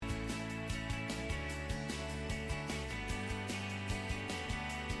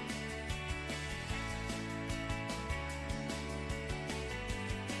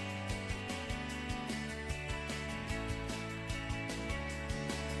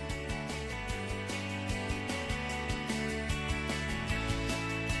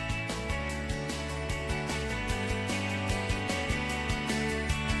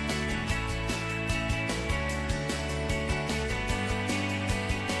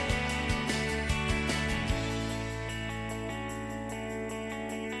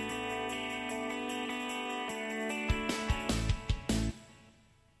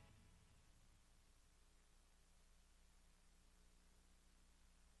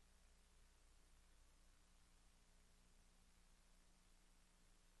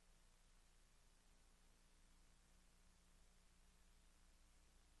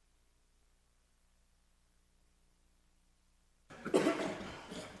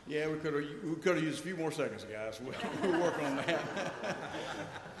Yeah, we could have used a few more seconds, guys. We'll work on that.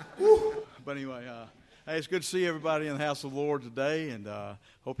 Woo. But anyway, hey, it's good to see everybody in the house of the Lord today, and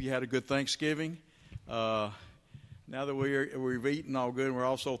hope you had a good Thanksgiving. Now that we've eaten all good, and we're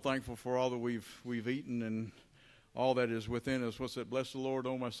also thankful for all that we've eaten and all that is within us. What's that? Bless the Lord,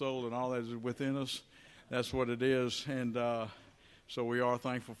 O my soul, and all that is within us. That's what it is, and so we are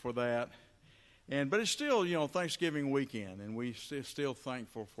thankful for that. But it's still, Thanksgiving weekend, and we still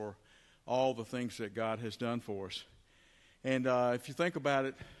thankful for all the things that God has done for us. And if you think about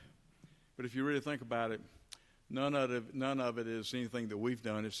it, but if you really think about it, none of it is anything that we've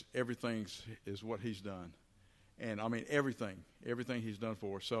done. It's everything is what He's done, and I mean everything He's done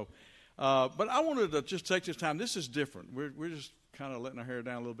for us. So, but I wanted to just take this time. This is different. We're just kind of letting our hair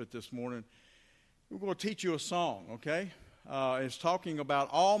down a little bit this morning. We're going to teach you a song, okay? It's talking about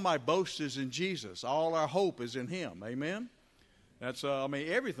all my boast is in Jesus. All our hope is in Him. Amen? That's,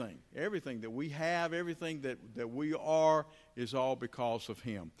 everything that we have, everything that we are is all because of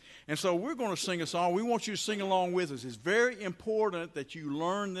Him. And so we're going to sing a song. We want you to sing along with us. It's very important that you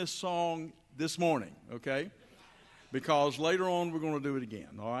learn this song this morning, okay? Because later on we're going to do it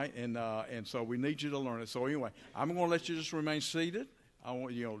again, all right? And so we need you to learn it. So anyway, I'm going to let you just remain seated. I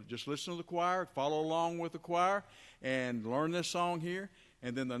want just listen to the choir, follow along with the choir, and learn this song here.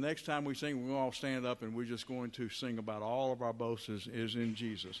 And then the next time we sing, we'll all stand up, and we're just going to sing about all of our boast is in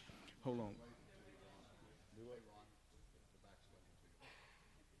Jesus. Hold on.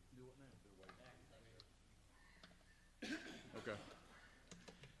 Okay.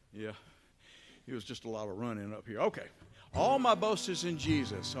 Yeah. It was just a lot of running up here. Okay. All my boast is in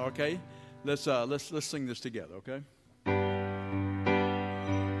Jesus. Okay. Let's sing this together. Okay.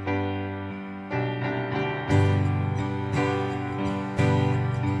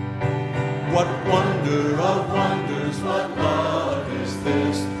 What wonder of wonders, what love is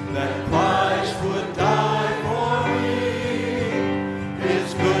this, that Christ would die for me.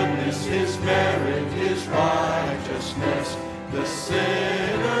 His goodness, His merit, His righteousness, the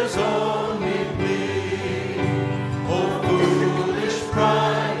sinner's only plea. Oh, foolish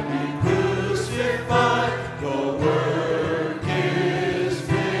pride, be crucified, the world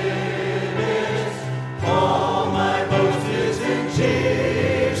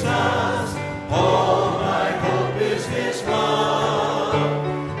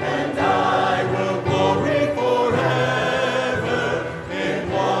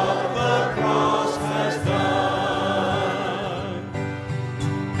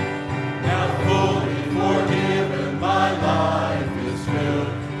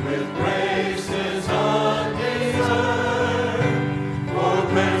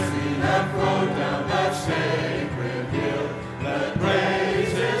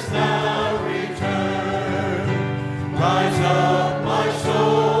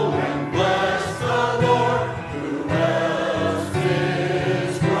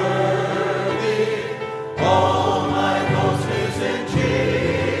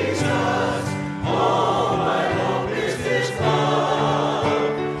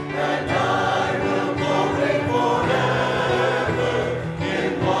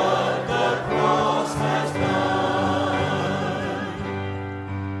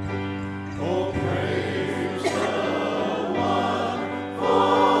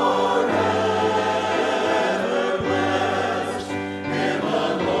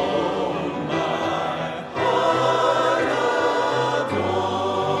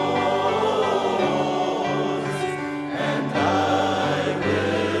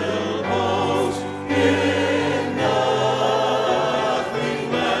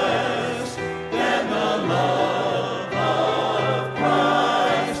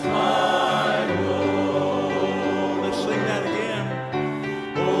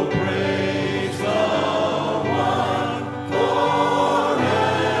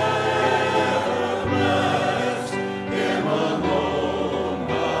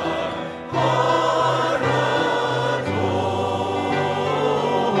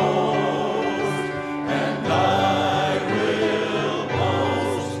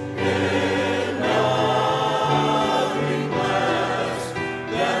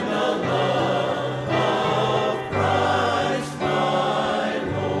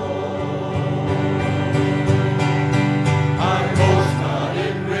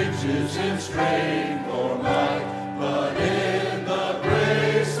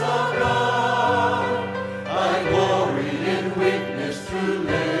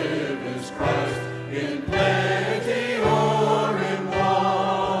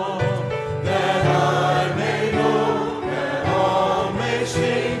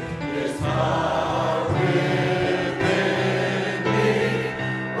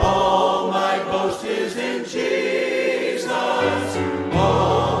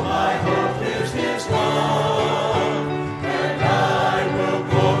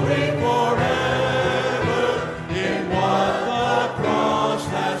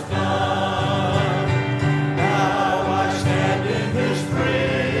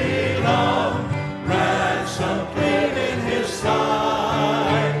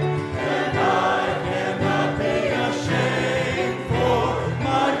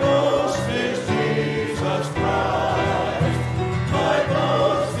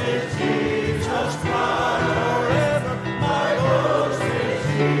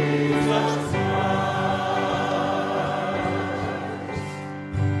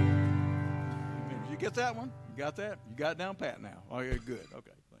get that one? You got that? You got it down pat now. Oh, yeah, good.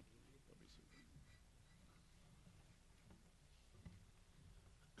 Okay, thank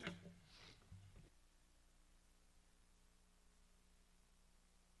you.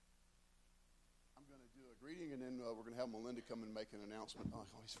 I'm going to do a greeting, and then we're going to have Melinda come and make an announcement. Oh,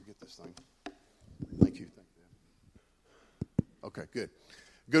 I always forget this thing. Thank you. Thank you. Okay, good.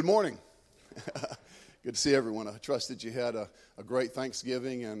 Good morning. Good to see everyone. I trust that you had a great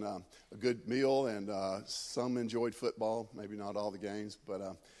Thanksgiving and a good meal, and some enjoyed football, maybe not all the games, but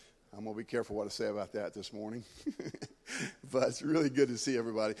I'm going to be careful what I say about that this morning. But it's really good to see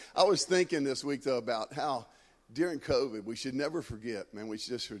everybody. I was thinking this week, though, about how during COVID, we should never forget, man, we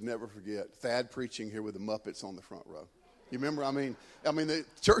just should never forget Thad preaching here with the Muppets on the front row. You remember? I mean, the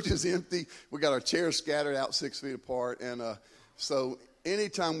church is empty. We got our chairs scattered out 6 feet apart, and so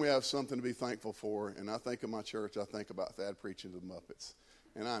anytime we have something to be thankful for, and I think of my church, I think about Thad preaching to the Muppets.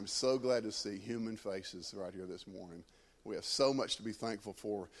 And I'm so glad to see human faces right here this morning. We have so much to be thankful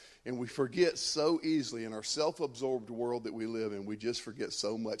for. And we forget so easily in our self-absorbed world that we live in. We just forget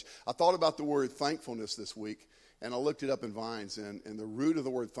so much. I thought about the word thankfulness this week, and I looked it up in Vines. And the root of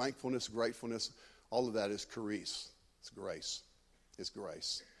the word thankfulness, gratefulness, all of that is charis. It's grace. It's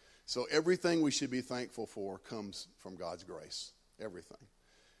grace. So everything we should be thankful for comes from God's grace. Everything.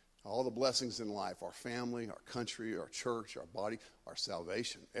 All the blessings in life, our family, our country, our church, our body, our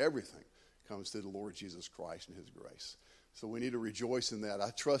salvation, everything comes through the Lord Jesus Christ and his grace. So we need to rejoice in that.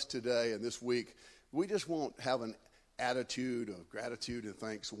 I trust today and this week, we just won't have an attitude of gratitude and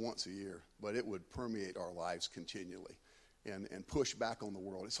thanks once a year, but it would permeate our lives continually and push back on the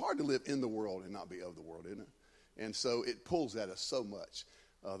world. It's hard to live in the world and not be of the world, isn't it? And so it pulls at us so much.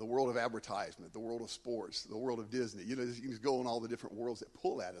 The world of advertisement, the world of sports, the world of Disney. You can just go in all the different worlds that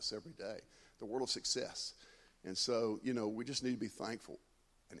pull at us every day. The world of success. And so, we just need to be thankful.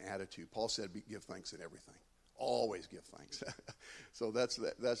 An attitude. Paul said, give thanks in everything. Always give thanks. So that's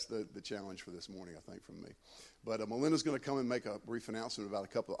the challenge for this morning, I think, from me. But Melinda's going to come and make a brief announcement about a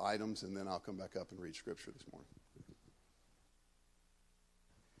couple of items, and then I'll come back up and read Scripture this morning.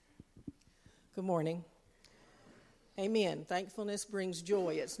 Good morning. Amen. Thankfulness brings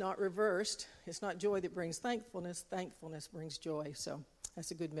joy. It's not reversed. It's not joy that brings thankfulness. Thankfulness brings joy. So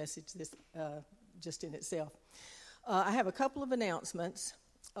that's a good message just in itself. I have a couple of announcements.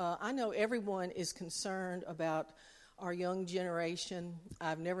 I know everyone is concerned about our young generation.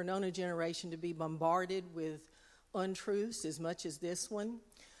 I've never known a generation to be bombarded with untruths as much as this one.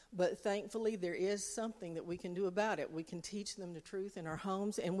 But thankfully, there is something that we can do about it. We can teach them the truth in our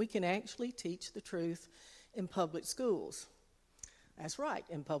homes, and we can actually teach the truth in public schools. That's right,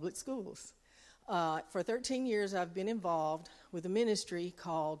 in public schools. For 13 years, I've been involved with a ministry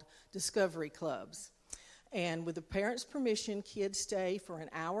called Discovery Clubs. And with the parents' permission, kids stay for an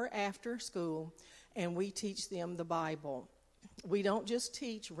hour after school, and we teach them the Bible. We don't just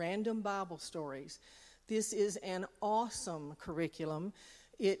teach random Bible stories. This is an awesome curriculum.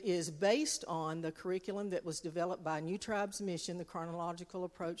 It is based on the curriculum that was developed by New Tribes Mission, the chronological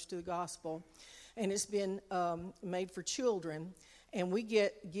approach to the gospel. And it's been made for children, and we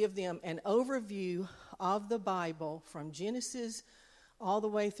give them an overview of the Bible from Genesis all the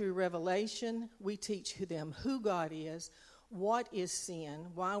way through Revelation. We teach them who God is, what is sin,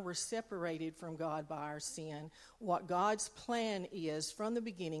 why we're separated from God by our sin, what God's plan is from the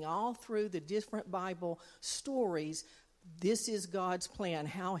beginning, all through the different Bible stories. This is God's plan,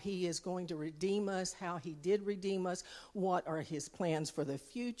 how he is going to redeem us, how he did redeem us, what are his plans for the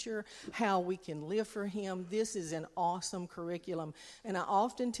future, how we can live for him. This is an awesome curriculum. And I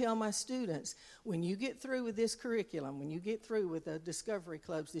often tell my students, when you get through with this curriculum, when you get through with the Discovery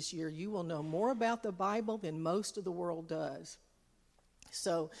Clubs this year, you will know more about the Bible than most of the world does.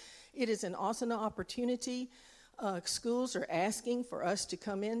 So it is an awesome opportunity. Schools are asking for us to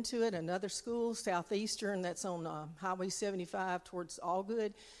come into it. Another school, Southeastern, that's on Highway 75 towards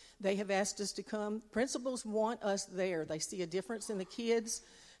Allgood, they have asked us to come. Principals want us there. They see a difference in the kids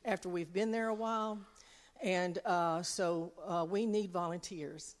after we've been there a while. And so we need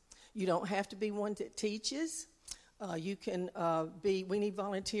volunteers. You don't have to be one that teaches. We need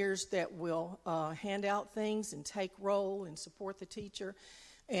volunteers that will hand out things and take role and support the teacher.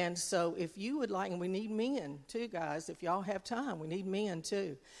 And so if you would like, and we need men too, guys, if y'all have time, we need men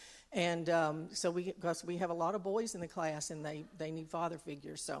too. And because we have a lot of boys in the class and they need father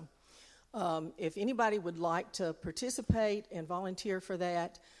figures. So if anybody would like to participate and volunteer for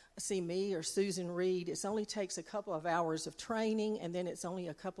that, see me or Susan Reed. It only takes a couple of hours of training, and then it's only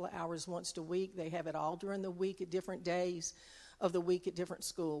a couple of hours once a week. They have it all during the week at different days of the week at different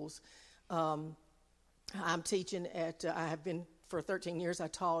schools. I'm teaching I have been for 13 years I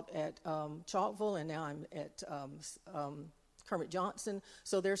taught at Chalkville, and now I'm at Kermit Johnson.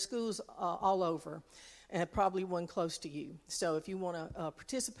 So there's schools all over, and probably one close to you. So if you want to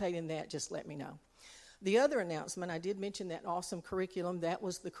participate in that, just let me know. The other announcement, I did mention that awesome curriculum. That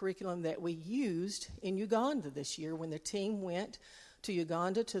was the curriculum that we used in Uganda this year when the team went to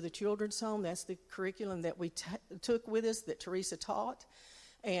Uganda to the children's home. That's the curriculum that we took with us that Teresa taught,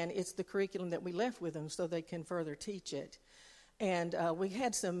 and it's the curriculum that we left with them so they can further teach it. And we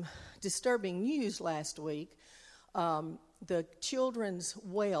had some disturbing news last week. The children's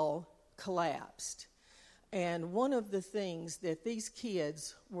well collapsed. And one of the things that these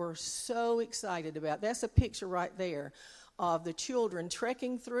kids were so excited about, that's a picture right there of the children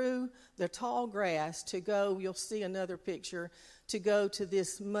trekking through the tall grass to go, you'll see another picture, to go to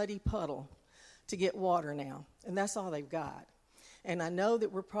this muddy puddle to get water now. And that's all they've got. And I know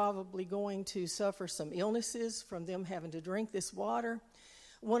that we're probably going to suffer some illnesses from them having to drink this water.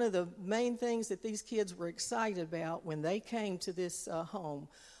 One of the main things that these kids were excited about when they came to this home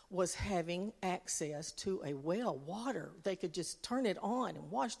was having access to a well water. They could just turn it on and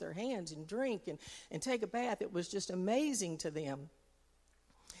wash their hands and drink and take a bath. It was just amazing to them.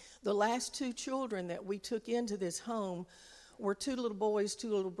 The last two children that we took into this home were two little boys,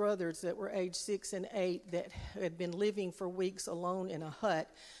 two little brothers that were age 6 and 8 that had been living for weeks alone in a hut.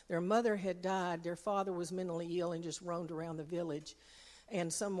 Their mother had died. Their father was mentally ill and just roamed around the village.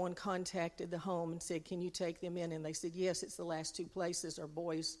 And someone contacted the home and said, can you take them in? And they said, yes, it's the last two places. Our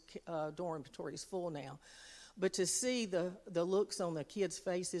boys' dormitory is full now. But to see the looks on the kids'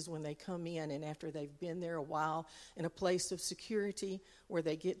 faces when they come in and after they've been there a while in a place of security where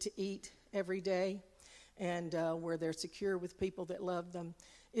they get to eat every day and where they're secure with people that love them,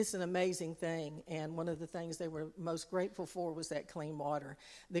 it's an amazing thing. And one of the things they were most grateful for was that clean water.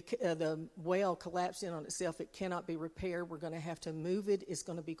 The well collapsed in on itself. It cannot be repaired. We're going to have to move it. It's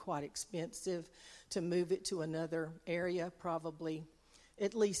going to be quite expensive to move it to another area, probably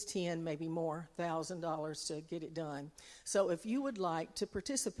at least $10,000, maybe more, $1,000 to get it done. So if you would like to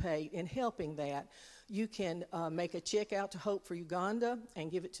participate in helping that, you can make a check out to Hope for Uganda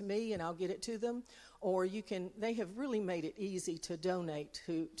and give it to me, and I'll get it to them. Or you can, they have really made it easy to donate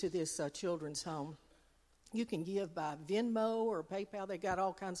to this children's home. You can give by Venmo or PayPal. They got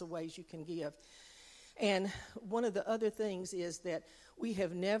all kinds of ways you can give. And one of the other things is that we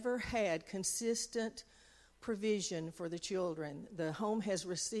have never had consistent provision for the children. The home has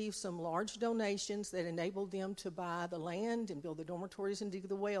received some large donations that enabled them to buy the land and build the dormitories and dig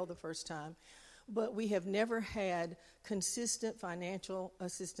the well the first time. But we have never had consistent financial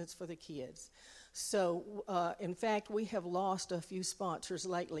assistance for the kids. So, in fact, we have lost a few sponsors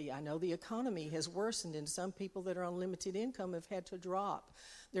lately. I know the economy has worsened, and some people that are on limited income have had to drop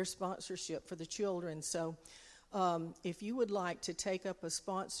their sponsorship for the children. So, if you would like to take up a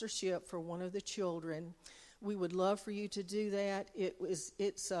sponsorship for one of the children, we would love for you to do that.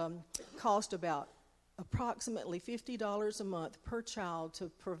 It's cost about approximately $50 a month per child to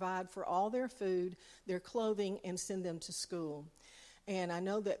provide for all their food, their clothing, and send them to school. And I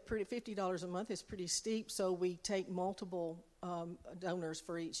know that $50 a month is pretty steep, so we take multiple donors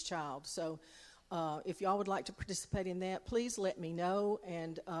for each child. So if y'all would like to participate in that, please let me know,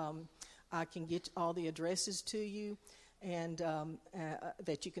 and I can get all the addresses to you, and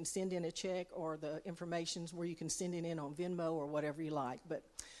that you can send in a check, or the information's where you can send it in on Venmo or whatever you like. But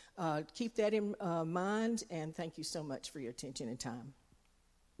keep that in mind, and thank you so much for your attention and time.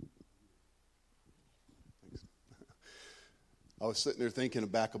 I was sitting there thinking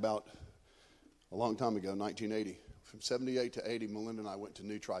back about a long time ago, 1980. From 78 to 80, Melinda and I went to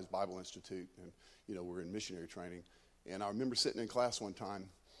New Tribes Bible Institute, and, we're in missionary training. And I remember sitting in class one time,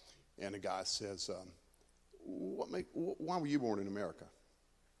 and a guy says, why were you born in America?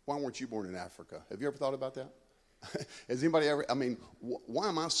 Why weren't you born in Africa? Have you ever thought about that? Has anybody ever, why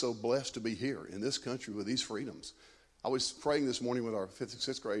am I so blessed to be here in this country with these freedoms? I was praying this morning with our 5th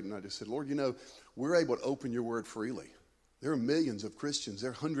and 6th grade, and I just said, Lord, we're able to open your word freely. There are millions of Christians. There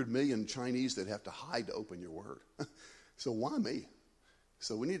are 100 million Chinese that have to hide to open your word. So why me?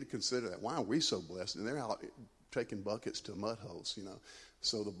 So we need to consider that. Why are we so blessed? And they're out taking buckets to mud holes,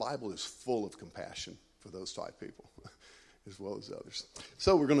 So the Bible is full of compassion for those type people as well as others.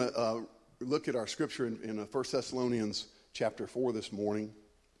 So we're going to look at our scripture in 1 Thessalonians chapter 4 this morning.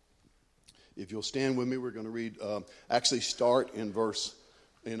 If you'll stand with me, we're going to read, start in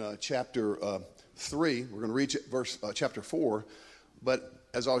chapter 3. We're going to read chapter 4. But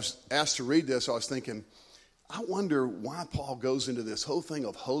as I was asked to read this, I was thinking, I wonder why Paul goes into this whole thing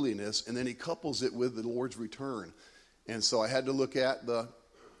of holiness, and then he couples it with the Lord's return. And so I had to look at the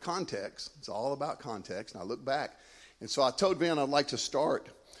context. It's all about context. And I look back, And so I told Van I'd like to start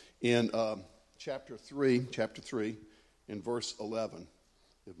in chapter 3, in verse 11,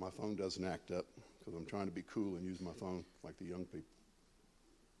 if my phone doesn't act up, because I'm trying to be cool and use my phone like the young people.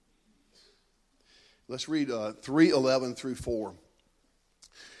 Let's read 3:11 through 4,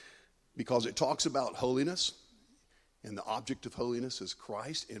 because it talks about holiness, and the object of holiness is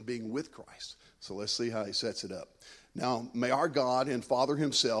Christ and being with Christ. So let's see how he sets it up. Now, may our God and Father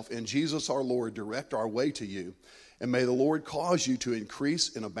himself and Jesus our Lord direct our way to you, and may the Lord cause you to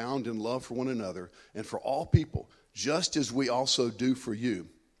increase and abound in love for one another and for all people, just as we also do for you,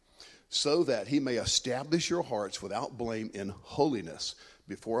 so that he may establish your hearts without blame in holiness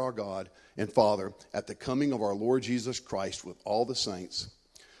before our God and Father at the coming of our Lord Jesus Christ with all the saints.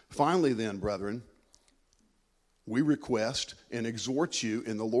 Finally then, brethren, we request and exhort you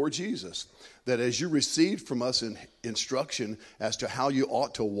in the Lord Jesus, that as you received from us instruction as to how you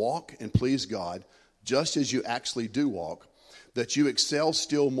ought to walk and please God, just as you actually do walk, that you excel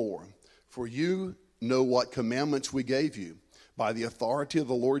still more. For you know what commandments we gave you by the authority of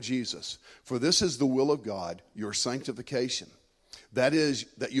the Lord Jesus. For this is the will of God, your sanctification. That is,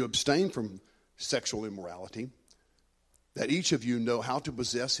 that you abstain from sexual immorality, that each of you know how to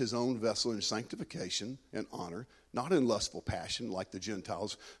possess his own vessel in sanctification and honor, not in lustful passion like the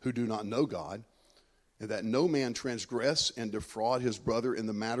Gentiles who do not know God, and that no man transgress and defraud his brother in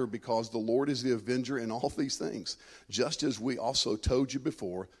the matter, because the Lord is the avenger in all these things, just as we also told you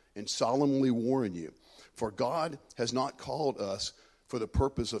before and solemnly warn you. For God has not called us for the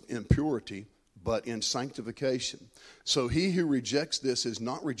purpose of impurity, but in sanctification. So he who rejects this is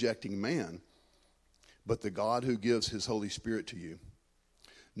not rejecting man, but the God who gives his Holy Spirit to you.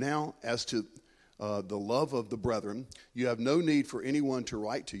 Now, as to the love of the brethren, you have no need for anyone to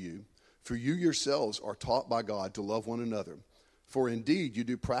write to you, for you yourselves are taught by God to love one another. For indeed you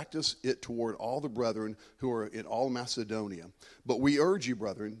do practice it toward all the brethren who are in all Macedonia. But we urge you,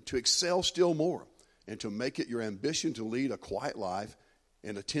 brethren, to excel still more, and to make it your ambition to lead a quiet life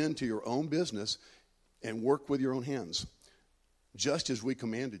and attend to your own business and work with your own hands, just as we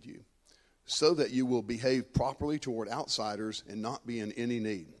commanded you, so that you will behave properly toward outsiders and not be in any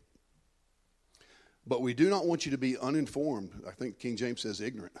need. But we do not want you to be uninformed, I think King James says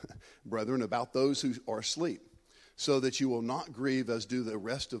ignorant, brethren, about those who are asleep, so that you will not grieve as do the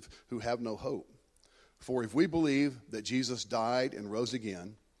rest of who have no hope. For if we believe that Jesus died and rose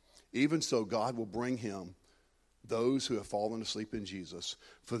again, even so God will bring him those who have fallen asleep in Jesus.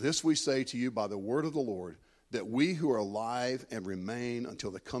 For this we say to you by the word of the Lord, that we who are alive and remain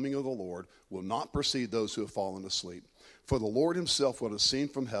until the coming of the Lord will not precede those who have fallen asleep. For the Lord himself will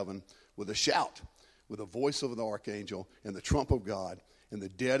descend from heaven with a shout, with the voice of the archangel and the trump of God, and the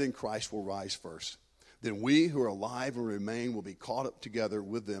dead in Christ will rise first. Then we who are alive and remain will be caught up together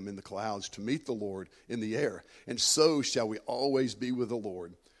with them in the clouds to meet the Lord in the air. And so shall we always be with the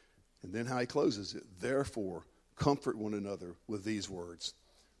Lord. And then how he closes it. Therefore, comfort one another with these words.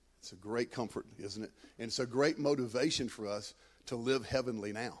 It's a great comfort, isn't it? And it's a great motivation for us to live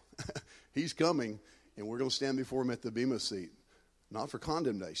heavenly now. He's coming, and we're going to stand before him at the bema seat, not for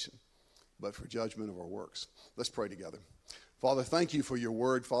condemnation, but for judgment of our works. Let's pray together. Father, thank you for your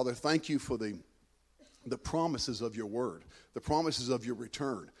word. Father, thank you for the promises of your word, the promises of your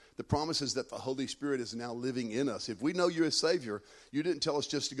return, the promises that the Holy Spirit is now living in us. If we know you're a Savior, you didn't tell us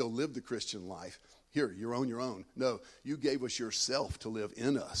just to go live the Christian life. Here, you're on your own. No, you gave us yourself to live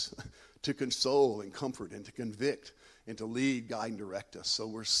in us, to console and comfort and to convict and to lead, guide, and direct us. So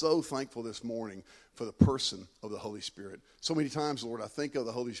we're so thankful this morning for the person of the Holy Spirit. So many times, Lord, I think of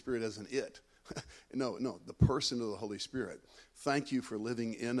the Holy Spirit as an it. No, the person of the Holy Spirit. Thank you for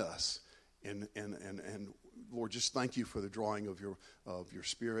living in us. And Lord, just thank you for the drawing of your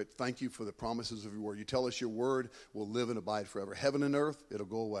Spirit. Thank you for the promises of your word. You tell us your word will live and abide forever. Heaven and earth, it'll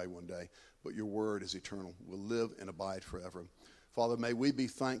go away one day, but your word is eternal, will live and abide forever. Father, may we be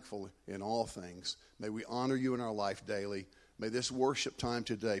thankful in all things. May we honor you in our life daily. May this worship time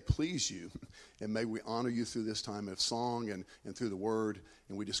today please you, and may we honor you through this time of song and through the word,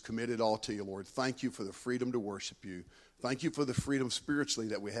 and we just commit it all to you, Lord. Thank you for the freedom to worship you. Thank you for the freedom spiritually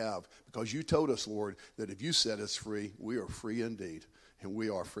that we have, because you told us, Lord, that if you set us free, we are free indeed, and we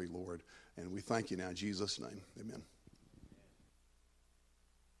are free, Lord. And we thank you now in Jesus' name. Amen.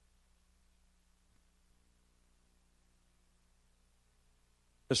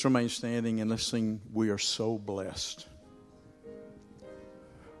 Let's remain standing and let's sing, We Are So Blessed.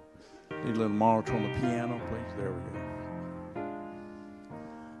 Need a little monitor on the piano, please. There we go.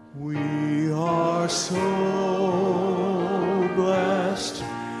 We are so blessed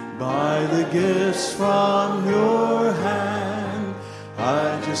by the gifts from your hand.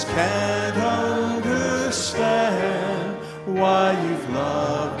 I just can't understand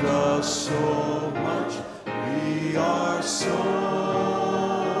us so much. We are so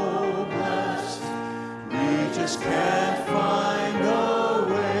blessed. We just can't find a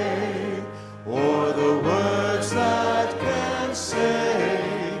way or the words that can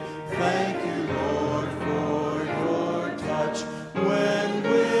say thank you, Lord, for your touch. When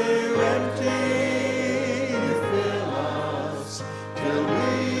we're empty, you fill us till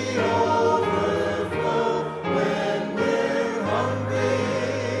we overflow. When we're hungry,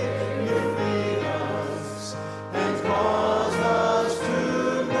 you feed us and cause us to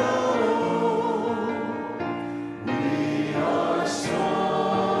know we are so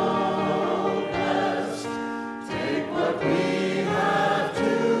blessed. Take what we have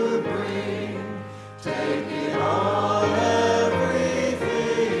to bring, take it all,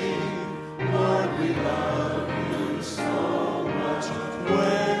 everything. Lord, we love you so much.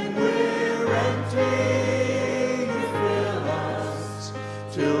 When we're empty, you fill us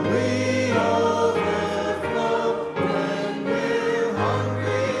till we overflow. When we're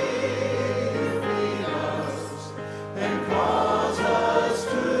hungry, you feed us and cause us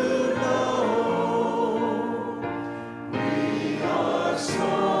to know we are so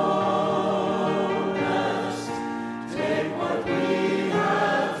blessed. Take what we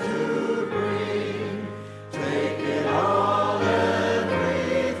have to bring, take it all,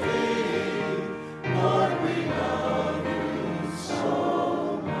 everything. Lord, we love you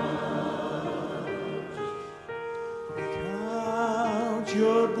so much. Count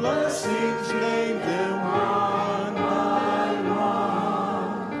your blessings, name them one by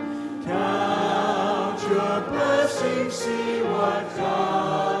one. Count your blessings, see what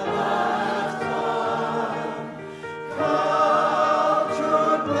God has done. Count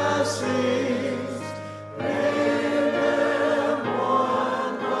your blessings, name them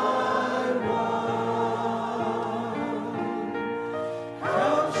one by one.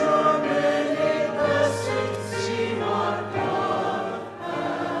 Count your many blessings, see what God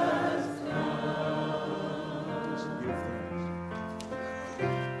has done.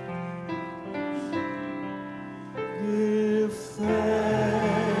 Give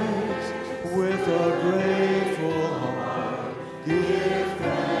thanks with a grateful heart. Give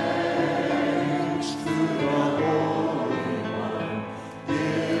thanks to the Holy One.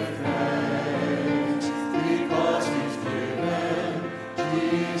 Give thanks because He's given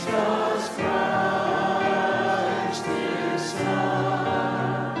Jesus Christ His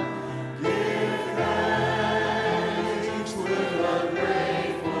Son. Give thanks with a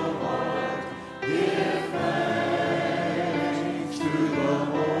grateful heart. Give thanks to the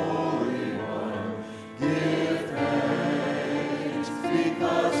Holy One. Give thanks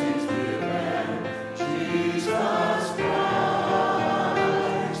because He's given Jesus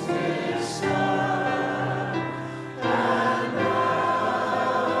Christ His Son. And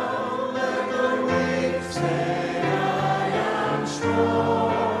now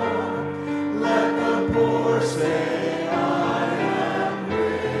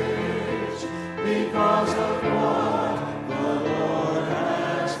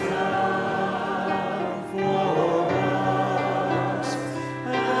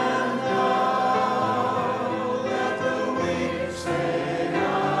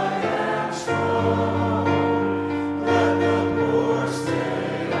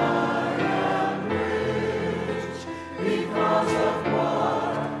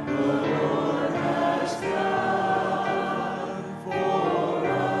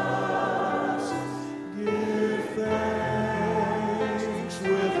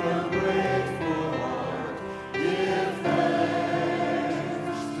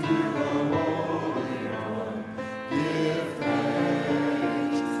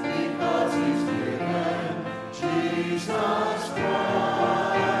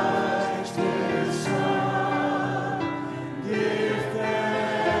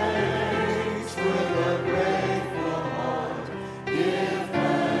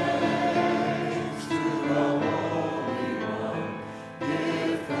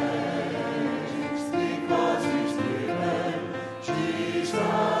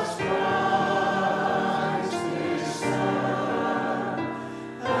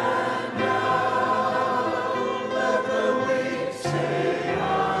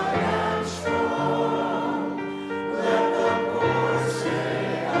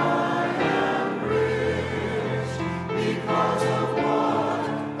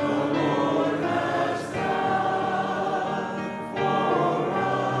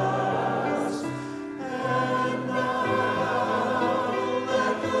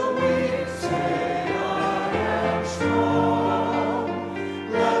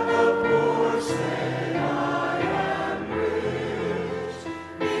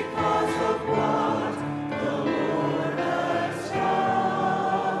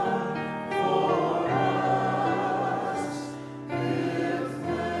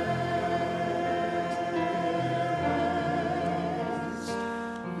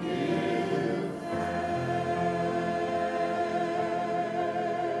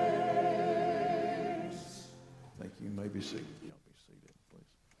be seated. Y'all be seated, please.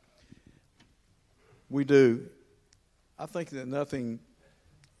 We do. I think that nothing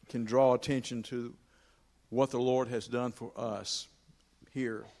can draw attention to what the Lord has done for us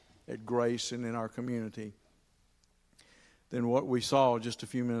here at Grace and in our community than what we saw just a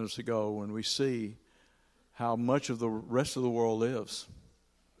few minutes ago when we see how much of the rest of the world lives.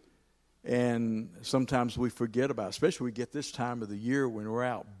 And sometimes we forget about it, especially we get this time of the year when we're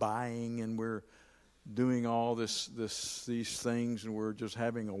out buying and we're doing all these things and we're just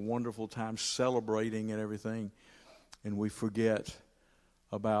having a wonderful time celebrating and everything. And we forget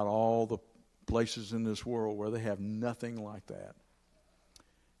about all the places in this world where they have nothing like that.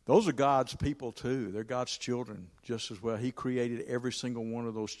 Those are God's people too. They're God's children just as well. He created every single one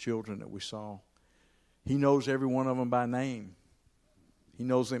of those children that we saw. He knows every one of them by name. He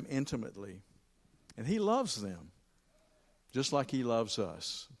knows them intimately. And He loves them just like He loves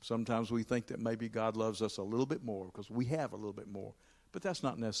us. Sometimes we think that maybe God loves us a little bit more because we have a little bit more. But that's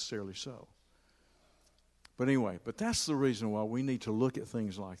not necessarily so. But anyway, that's the reason why we need to look at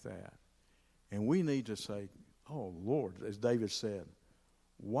things like that. And we need to say, oh, Lord, as David said,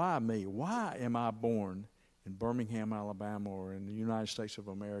 why me? Why am I born in Birmingham, Alabama, or in the United States of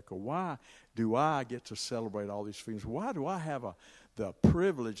America? Why do I get to celebrate all these things? Why do I have the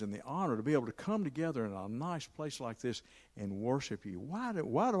privilege and the honor to be able to come together in a nice place like this and worship You? Why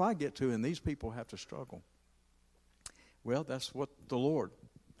do I get to and these people have to struggle? Well, that's what the Lord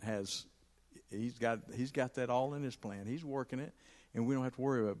has. He's got that all in His plan. He's working it, and we don't have to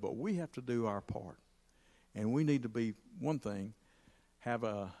worry about it. But we have to do our part. And we need to be, one thing, have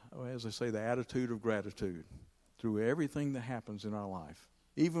as I say, the attitude of gratitude through everything that happens in our life.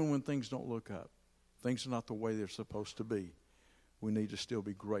 Even when things don't look up, things are not the way they're supposed to be. We need to still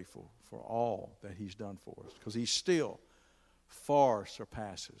be grateful for all that He's done for us, because He still far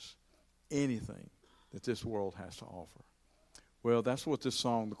surpasses anything that this world has to offer. Well, that's what this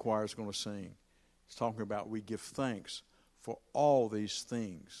song the choir is going to sing. It's talking about we give thanks for all these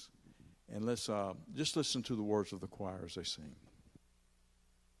things. And let's just listen to the words of the choir as they sing.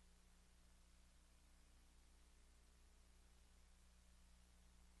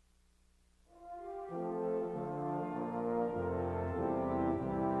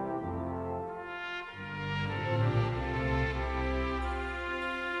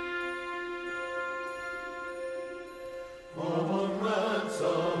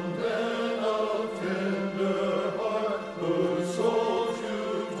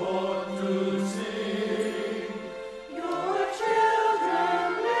 Your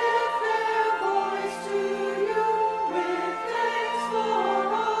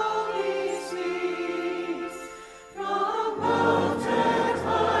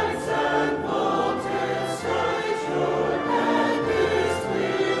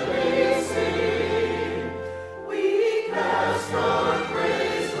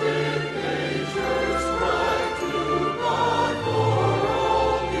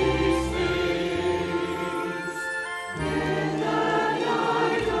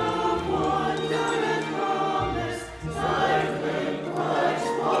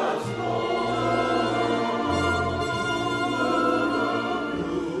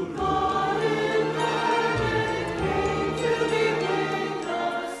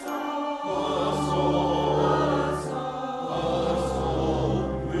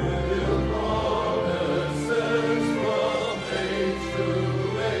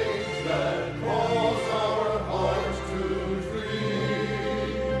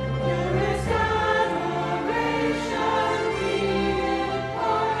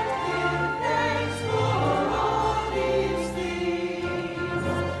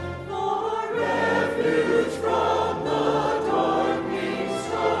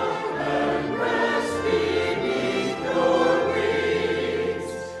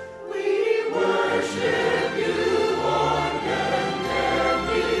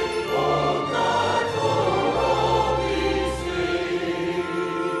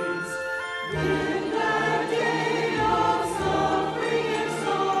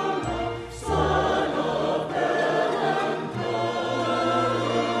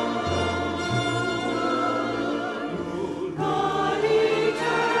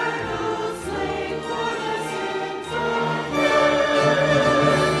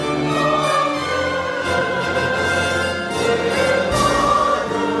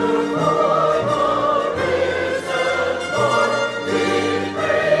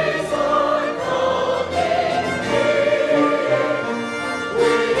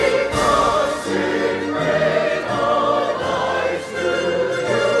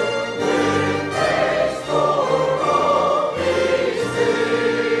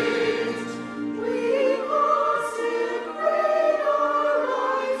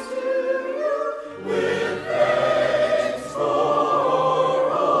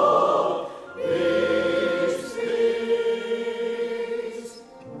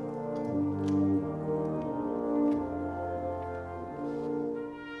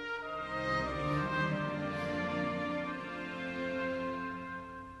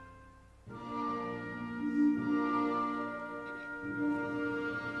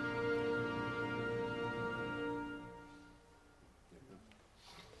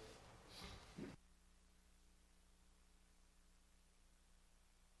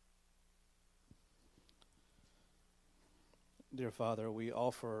Dear Father, we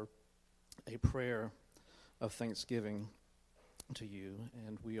offer a prayer of thanksgiving to you,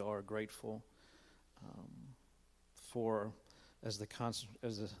 and we are grateful for, as the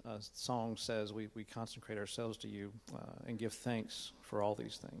song says, we consecrate ourselves to you and give thanks for all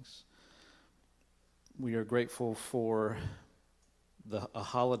these things. We are grateful for a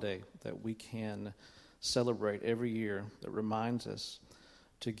holiday that we can celebrate every year that reminds us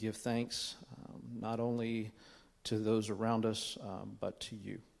to give thanks not only to those around us, but to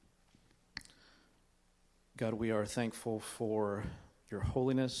you. God, we are thankful for your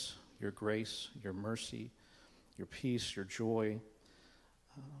holiness, your grace, your mercy, your peace, your joy.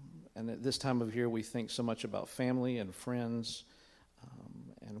 And at this time of year, we think so much about family and friends,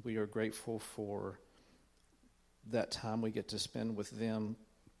 and we are grateful for that time we get to spend with them.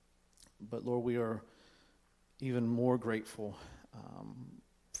 But Lord, we are even more grateful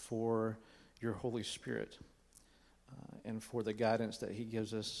for your Holy Spirit and for the guidance that he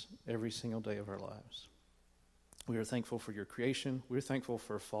gives us every single day of our lives. We are thankful for your creation. We're thankful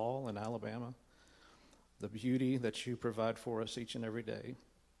for fall in Alabama, the beauty that you provide for us each and every day.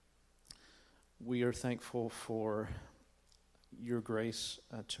 We are thankful for your grace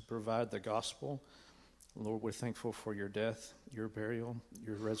to provide the gospel. Lord, we're thankful for your death, your burial,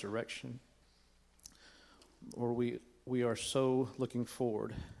 your resurrection. Lord, we are so looking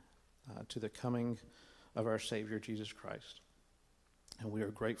forward to the coming of our Savior, Jesus Christ. And we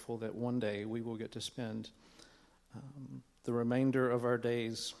are grateful that one day we will get to spend the remainder of our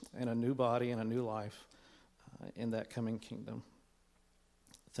days in a new body and a new life in that coming kingdom.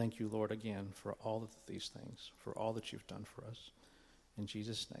 Thank you, Lord, again for all of these things, for all that you've done for us. In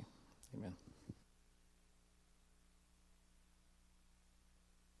Jesus' name, amen.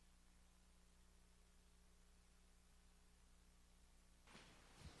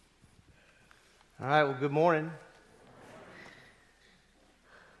 All right, well, good morning.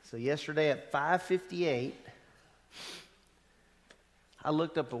 So yesterday at 5:58, I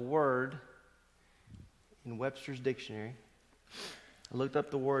looked up a word in Webster's dictionary. I looked up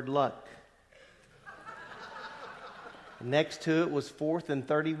the word luck. Next to it was 4th and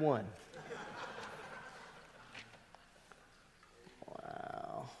 31.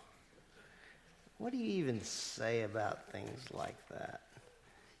 Wow. What do you even say about things like that?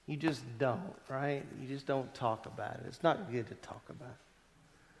 You just don't, right? You just don't talk about it. It's not good to talk about.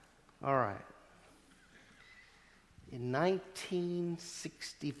 All right. In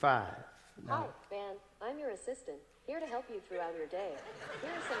 1965. Hi, Ben. I'm your assistant, here to help you throughout your day.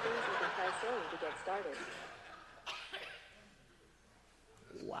 Here are some things you can try saying to get started.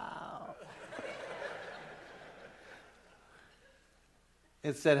 Wow.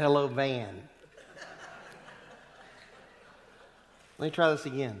 It said, hello, Van. Let me try this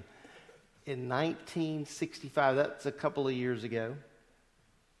again. In 1965, that's a couple of years ago,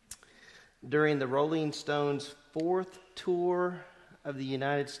 during the Rolling Stones' 4th tour of the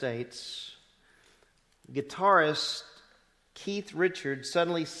United States, guitarist Keith Richards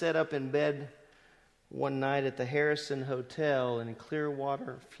suddenly sat up in bed one night at the Harrison Hotel in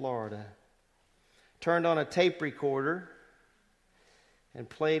Clearwater, Florida, turned on a tape recorder, and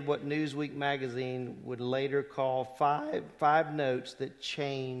played what Newsweek magazine would later call five notes that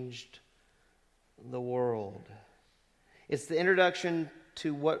changed the world. It's the introduction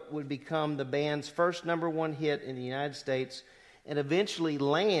to what would become the band's first number one hit in the United States and eventually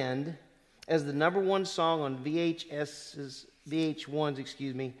land as the number one song on VH1's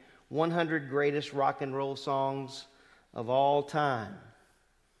 100 Greatest Rock and Roll Songs of All Time.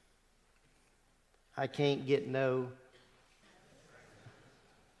 I Can't Get No...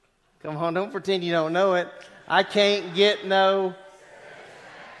 Come on, don't pretend you don't know it. I can't get no...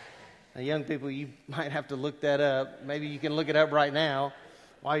 Now, young people, you might have to look that up. Maybe you can look it up right now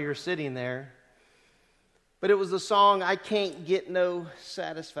while you're sitting there. But it was the song, I Can't Get No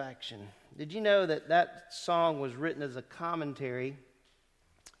Satisfaction. Did you know that that song was written as a commentary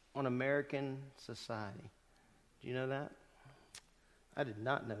on American society? Do you know that? I did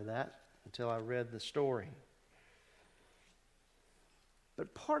not know that until I read the story.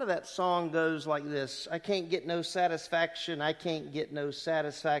 But part of that song goes like this. I can't get no satisfaction. I can't get no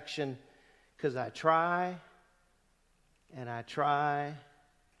satisfaction because I try and I try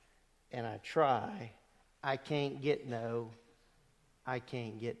and I try. I can't get no. I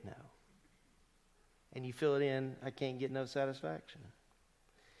can't get no. And you fill it in, I can't get no satisfaction.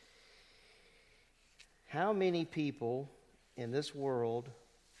 How many people in this world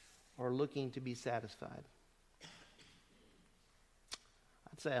are looking to be satisfied?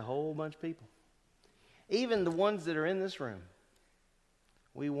 I'd say a whole bunch of people. Even the ones that are in this room.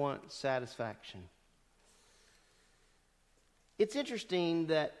 We want satisfaction. It's interesting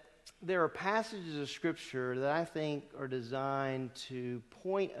that there are passages of Scripture that I think are designed to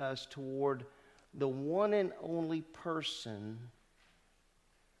point us toward the one and only person.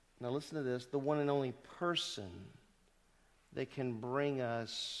 Now listen to this, the one and only person that can bring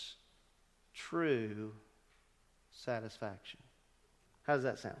us true satisfaction. How does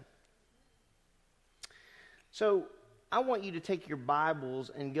that sound? So I want you to take your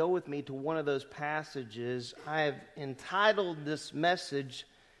Bibles and go with me to one of those passages. I have entitled this message,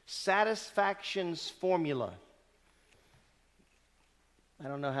 Satisfaction's Formula. I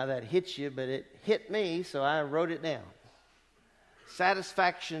don't know how that hits you, but it hit me, so I wrote it down.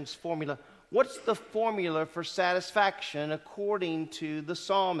 Satisfaction's Formula. What's the formula for satisfaction according to the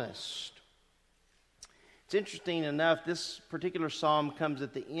psalmist? It's interesting enough, this particular psalm comes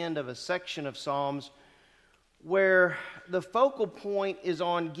at the end of a section of psalms where the focal point is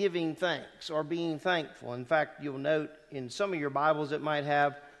on giving thanks or being thankful. In fact, you'll note in some of your Bibles it might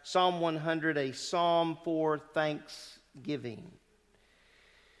have Psalm 100, a psalm for thanksgiving.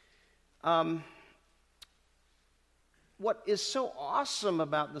 What is so awesome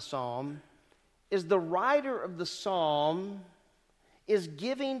about the psalm is the writer of the psalm is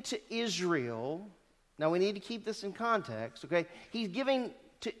giving to Israel. Now we need to keep this in context, okay? He's giving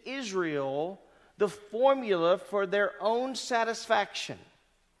to Israel the formula for their own satisfaction,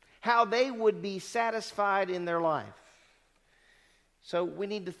 how they would be satisfied in their life. So we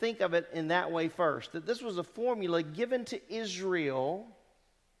need to think of it in that way first, that this was a formula given to Israel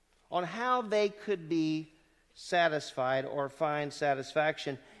on how they could be satisfied or find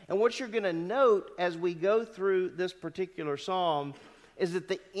satisfaction. And what you're going to note as we go through this particular psalm is at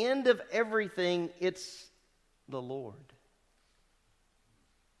the end of everything, it's the Lord.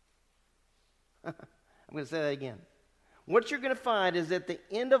 I'm going to say that again. What you're going to find is at the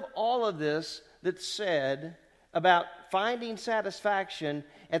end of all of this that's said about finding satisfaction,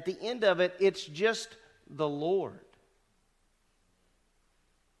 at the end of it, it's just the Lord.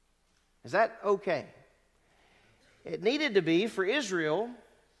 Is that okay? It needed to be for Israel,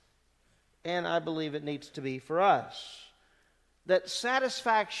 and I believe it needs to be for us. That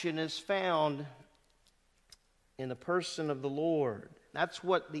satisfaction is found in the person of the Lord. That's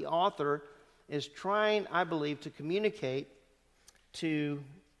what the author is trying, I believe, to communicate to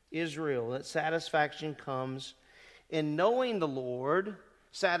Israel. That satisfaction comes in knowing the Lord.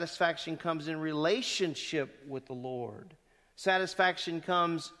 Satisfaction comes in relationship with the Lord. Satisfaction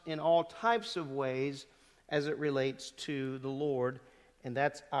comes in all types of ways as it relates to the Lord. And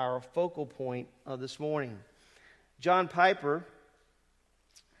that's our focal point of this morning. John Piper,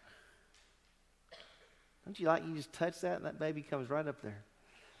 don't you like you just touch that and that baby comes right up there?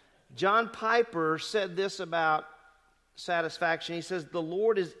 John Piper said this about satisfaction. He says, the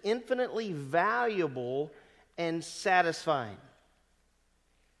Lord is infinitely valuable and satisfying.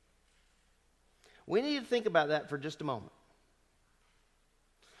 We need to think about that for just a moment.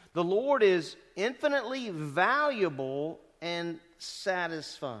 The Lord is infinitely valuable and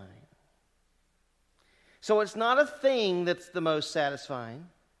satisfying. So it's not a thing that's the most satisfying.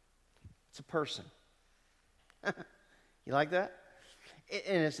 It's a person. You like that?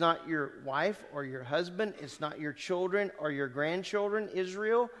 And it's not your wife or your husband. It's not your children or your grandchildren.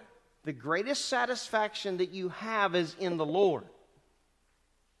 Israel, the greatest satisfaction that you have is in the Lord.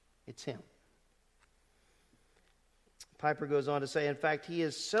 It's Him. Piper goes on to say, in fact, He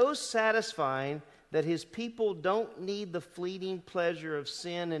is so satisfying that His people don't need the fleeting pleasure of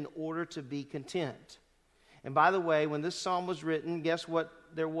sin in order to be content. And by the way, when this psalm was written, guess what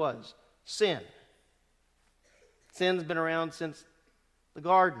there was? Sin. Sin's been around since the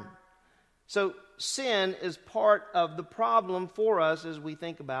garden. So sin is part of the problem for us as we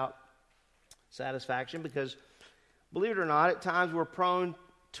think about satisfaction, because believe it or not, at times we're prone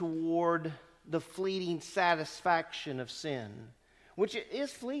toward the fleeting satisfaction of sin, which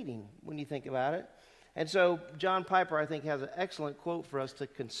is fleeting when you think about it. And so John Piper, I think, has an excellent quote for us to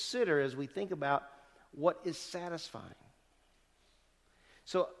consider as we think about what is satisfying.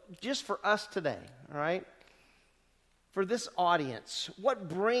 So just for us today, all right, for this audience, what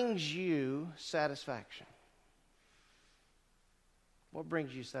brings you satisfaction? What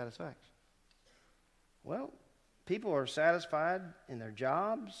brings you satisfaction? Well, people are satisfied in their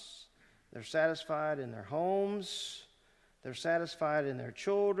jobs. They're satisfied in their homes. They're satisfied in their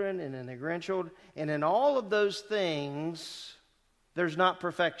children and in their grandchildren. And in all of those things, there's not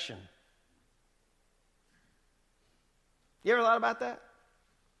perfection. You ever thought about that?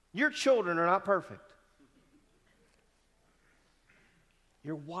 Your children are not perfect.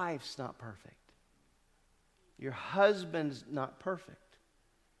 Your wife's not perfect. Your husband's not perfect.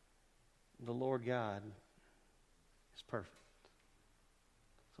 The Lord God is perfect.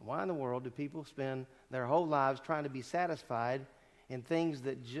 So why in the world do people spend their whole lives trying to be satisfied in things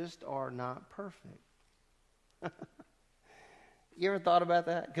that just are not perfect? You ever thought about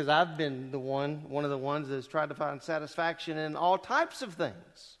that? Because I've been one of the ones that's tried to find satisfaction in all types of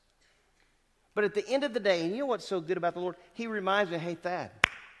things. But at the end of the day, and you know what's so good about the Lord? He reminds me, hey, Thad,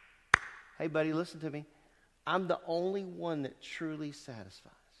 hey, buddy, listen to me. I'm the only one that truly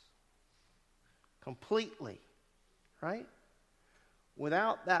satisfies. Completely. Right?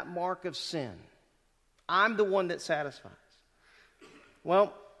 Without that mark of sin. I'm the one that satisfies.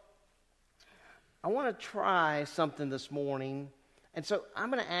 Well, I want to try something this morning. And so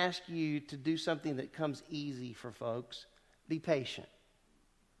I'm going to ask you to do something that comes easy for folks. Be patient.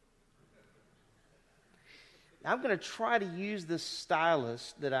 I'm going to try to use this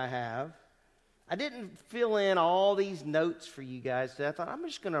stylus that I have. I didn't fill in all these notes for you guys today. I thought I'm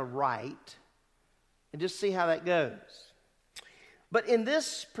just going to write and just see how that goes. But in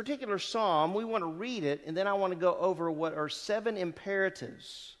this particular psalm, we want to read it, and then I want to go over what are 7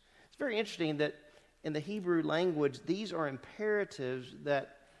 imperatives. It's very interesting that in the Hebrew language, these are imperatives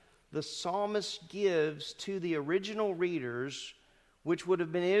that the psalmist gives to the original readers, which would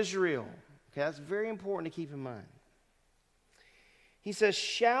have been Israel. Okay, that's very important to keep in mind. He says,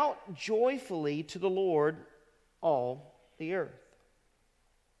 shout joyfully to the Lord, all the earth.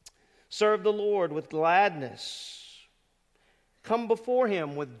 Serve the Lord with gladness. Come before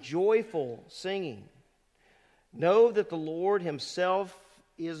him with joyful singing. Know that the Lord himself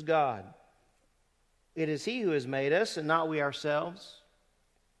is God. It is he who has made us, and not we ourselves.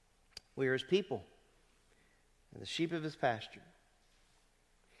 We are his people, and the sheep of his pasture.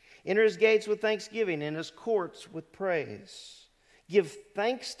 Enter his gates with thanksgiving, and his courts with praise. Give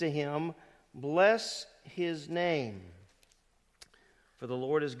thanks to him. Bless his name. For the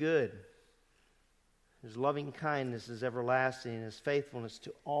Lord is good. His loving kindness is everlasting, and his faithfulness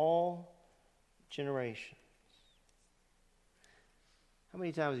to all generations. How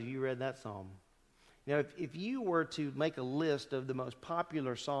many times have you read that psalm? You know, if you were to make a list of the most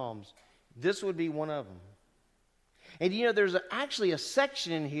popular psalms, this would be one of them. And you know, there's actually a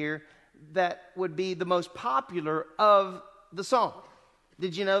section in here that would be the most popular of the psalm.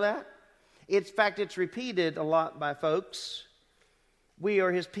 Did you know that? In fact, it's repeated a lot by folks. We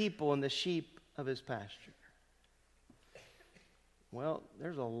are his people and the sheep of his pasture. Well,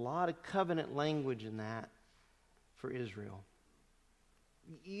 there's a lot of covenant language in that for Israel.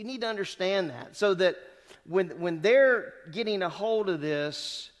 You need to understand that, so that when they're getting a hold of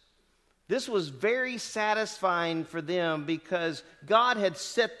this was very satisfying for them because God had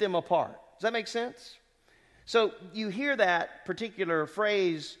set them apart. Does that make sense? So you hear that particular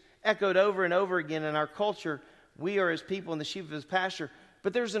phrase echoed over and over again in our culture, we are his people and the sheep of his pasture.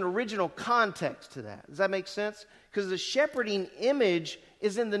 But there's an original context to that. Does that make sense? Because the shepherding image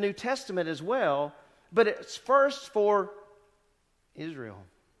is in the New Testament as well, but it's first for Israel.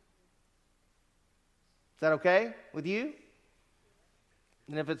 Is that okay with you?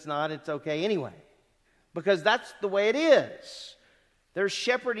 And if it's not, it's okay anyway. Because that's the way it is. There's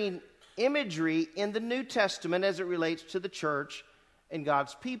shepherding imagery in the New Testament as it relates to the church and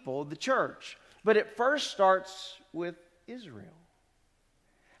God's people, the church. But it first starts with Israel.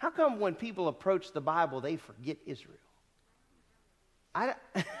 How come when people approach the Bible, they forget Israel?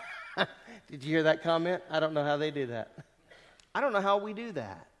 Did you hear that comment? I don't know how they do that. I don't know how we do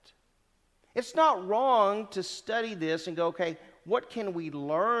that. It's not wrong to study this and go, okay, what can we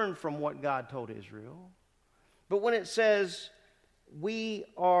learn from what God told Israel? But when it says, we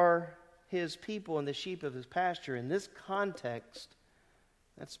are his people and the sheep of his pasture, in this context,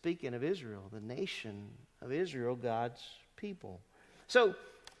 that's speaking of Israel, the nation of Israel, God's people. So,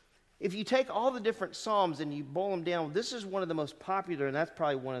 if you take all the different Psalms and you boil them down, this is one of the most popular, and that's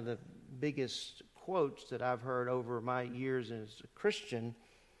probably one of the biggest quotes that I've heard over my years as a Christian,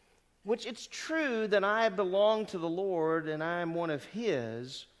 which it's true that I belong to the Lord and I am one of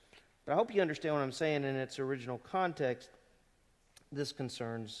his, but I hope you understand what I'm saying in its original context. This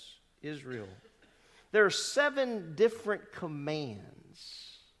concerns Israel. There are 7 different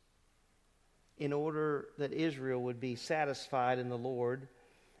commands in order that Israel would be satisfied in the Lord.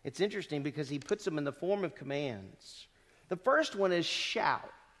 It's interesting because he puts them in the form of commands. The first one is shout.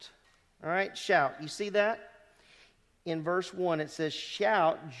 All right, shout. You see that? In verse 1, it says,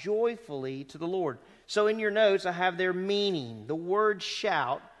 shout joyfully to the Lord. So in your notes, I have their meaning. The word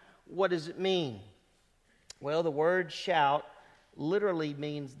shout, what does it mean? Well, the word shout literally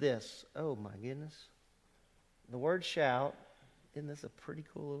means this. Oh, my goodness. The word shout, isn't this a pretty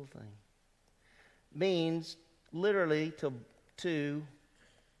cool little thing? Means literally to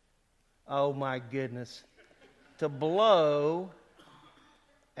oh my goodness, to blow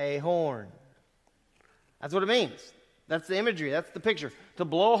a horn. That's what it means. That's the imagery. That's the picture. To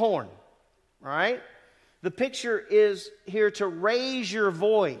blow a horn. All right? The picture is here to raise your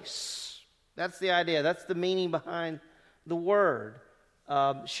voice. That's the idea. That's the meaning behind the word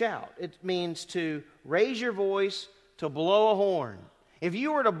shout. It means to raise your voice, to blow a horn. If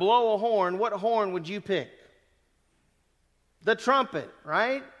you were to blow a horn, what horn would you pick? The trumpet,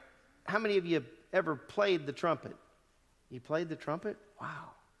 right? How many of you ever played the trumpet? You played the trumpet?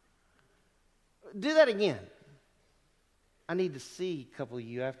 Wow. Do that again. I need to see a couple of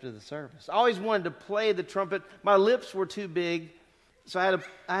you after the service. I always wanted to play the trumpet. My lips were too big, so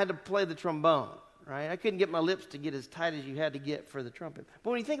I had to play the trombone, right? I couldn't get my lips to get as tight as you had to get for the trumpet. But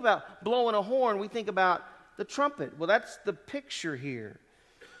when you think about blowing a horn, we think about the trumpet. Well, that's the picture here.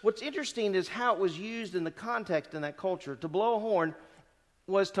 What's interesting is how it was used in the context in that culture. To blow a horn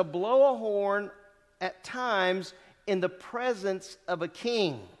was to blow a horn at times in the presence of a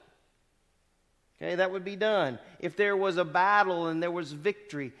king. Okay, that would be done. If there was a battle and there was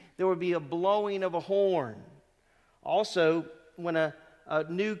victory, there would be a blowing of a horn. Also, when a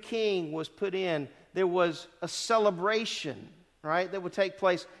new king was put in, there was a celebration, right, that would take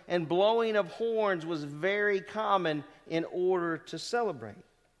place. And blowing of horns was very common in order to celebrate.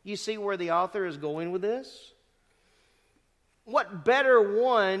 You see where the author is going with this? What better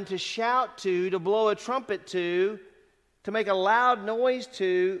one to shout to blow a trumpet to make a loud noise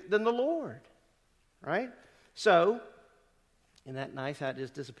to, than the Lord? Right? So, isn't that nice how it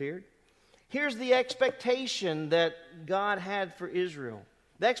just disappeared? Here's the expectation that God had for Israel.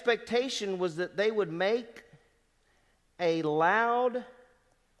 The expectation was that they would make a loud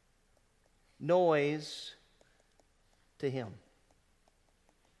noise to Him.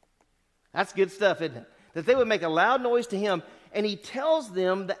 That's good stuff, isn't it? That they would make a loud noise to Him, and He tells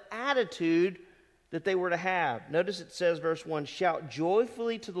them the attitude that they were to have. Notice it says, verse 1, shout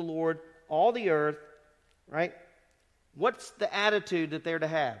joyfully to the Lord, all the earth, right? What's the attitude that they're to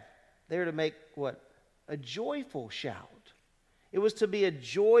have? They're to make what? A joyful shout. It was to be a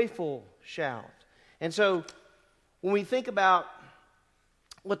joyful shout. And so, when we think about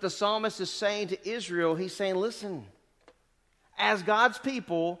what the psalmist is saying to Israel, he's saying, listen, as God's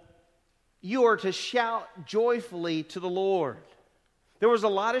people, you are to shout joyfully to the Lord. There was a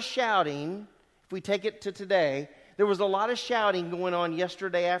lot of shouting, if we take it to today, there was a lot of shouting going on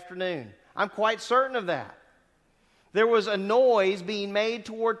yesterday afternoon. I'm quite certain of that. There was a noise being made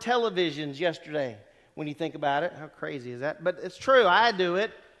toward televisions yesterday, when you think about it. How crazy is that? But it's true, I do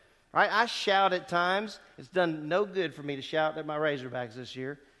it. Right? I shout at times. It's done no good for me to shout at my Razorbacks this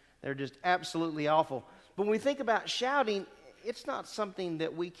year. They're just absolutely awful. But when we think about shouting, it's not something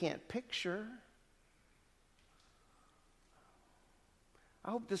that we can't picture.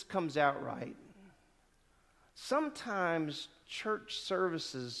 I hope this comes out right. Sometimes church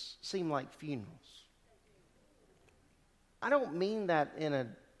services seem like funerals. I don't mean that in an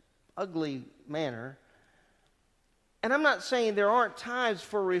ugly manner. And I'm not saying there aren't times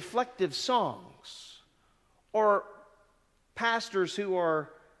for reflective songs or pastors who are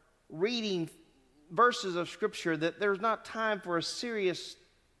reading verses of Scripture that there's not time for a serious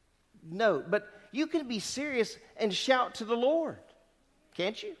note. But you can be serious and shout to the Lord,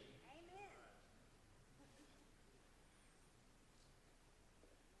 can't you? Amen.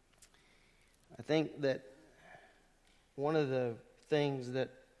 I think that one of the things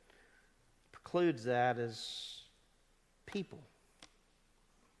that precludes that is people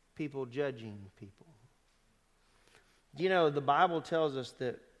judging people. You know, the Bible tells us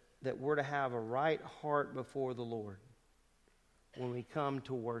that we're to have a right heart before the Lord when we come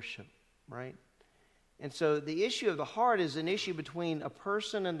to worship, right? And so the issue of the heart is an issue between a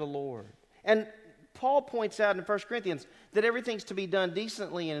person and the Lord. And Paul points out in 1 Corinthians that everything's to be done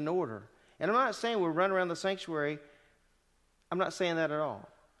decently and in order. And I'm not saying we'll run around the sanctuary. I'm not saying that at all.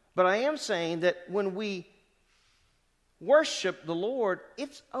 But I am saying that when we worship the Lord,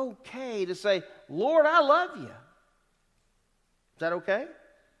 it's okay to say, Lord, I love you. Is that okay?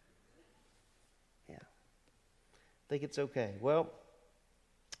 Yeah. I think it's okay. Well,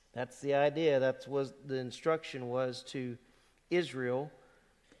 that's the idea. That was the instruction was to Israel.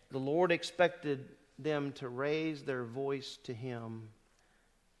 The Lord expected them to raise their voice to Him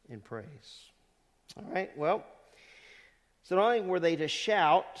in praise. All right, well, so not only were they to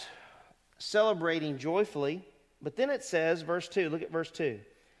shout, celebrating joyfully, but then it says, verse 2, look at verse 2.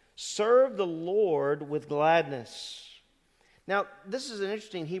 Serve the Lord with gladness. Now, this is an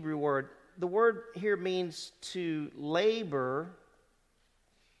interesting Hebrew word. The word here means to labor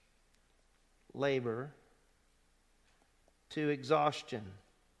to exhaustion.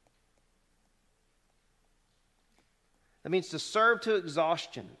 That means to serve to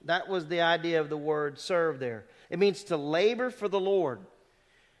exhaustion. That was the idea of the word serve there. It means to labor for the Lord.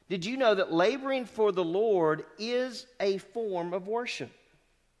 Did you know that laboring for the Lord is a form of worship?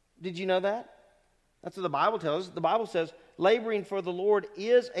 Did you know that? That's what the Bible tells us. The Bible says laboring for the Lord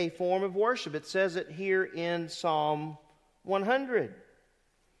is a form of worship. It says it here in Psalm 100.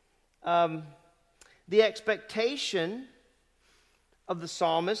 The expectation of the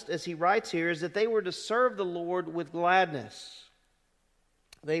psalmist, as he writes here, is that they were to serve the Lord with gladness.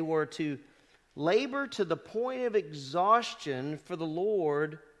 They were to labor to the point of exhaustion for the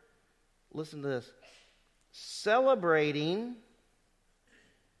Lord. Listen to this. Celebrating.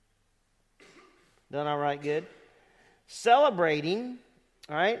 Done all right, good. Celebrating,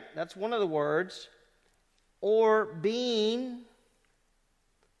 all right, that's one of the words. Or being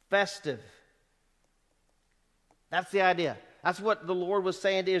festive. That's the idea. That's what the Lord was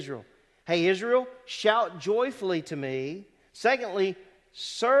saying to Israel. Hey, Israel, shout joyfully to me. Secondly,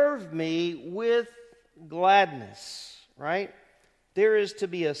 serve me with gladness, right? There is to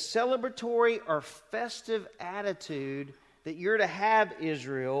be a celebratory or festive attitude that you're to have,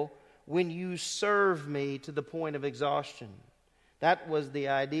 Israel, when you serve me to the point of exhaustion. That was the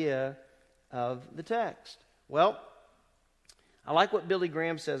idea of the text. Well, I like what Billy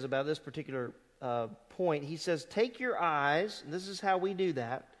Graham says about this particular point. He says, take your eyes, and this is how we do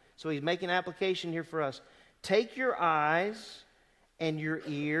that. So he's making an application here for us. Take your eyes and your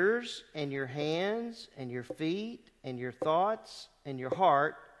ears and your hands and your feet and your thoughts and your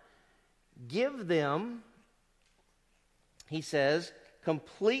heart. Give them, he says,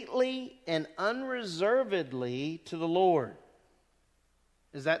 completely and unreservedly to the Lord.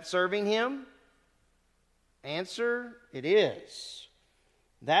 Is that serving Him? Answer, it is.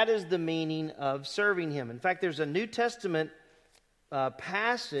 That is the meaning of serving Him. In fact, there's a New Testament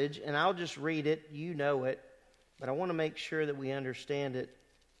passage, and I'll just read it. You know it, but I want to make sure that we understand it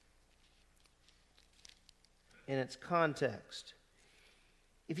in its context.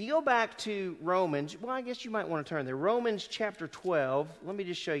 If you go back to Romans, well, I guess you might want to turn there. Romans chapter 12. Let me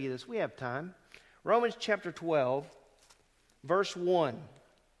just show you this. We have time. Romans chapter 12, verse 1.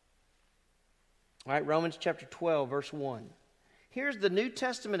 All right, Romans chapter 12, verse 1. Here's the New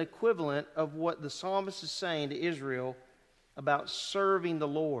Testament equivalent of what the psalmist is saying to Israel about serving the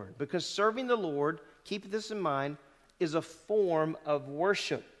Lord. Because serving the Lord, keep this in mind, is a form of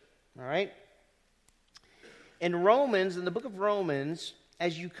worship. All right? In Romans, in the book of Romans,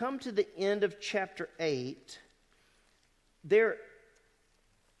 as you come to the end of chapter 8, there's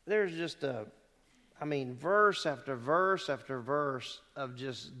just verse after verse after verse of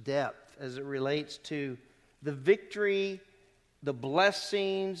just depth as it relates to the victory, the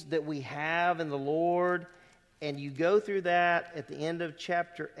blessings that we have in the Lord. And you go through that at the end of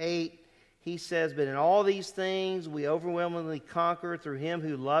chapter 8. He says, but in all these things we overwhelmingly conquer through Him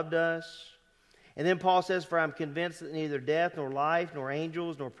who loved us. And then Paul says, for I'm convinced that neither death, nor life, nor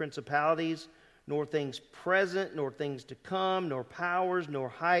angels, nor principalities, nor things present, nor things to come, nor powers, nor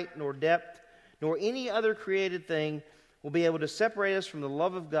height, nor depth, nor any other created thing will be able to separate us from the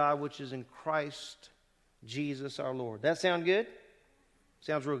love of God which is in Christ Jesus our Lord. That sound good?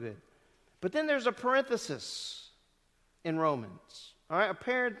 Sounds real good. But then there's a parenthesis in Romans. All right, a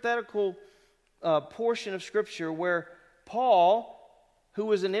parenthetical portion of Scripture where Paul, who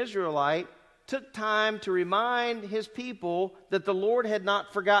was an Israelite, took time to remind his people that the Lord had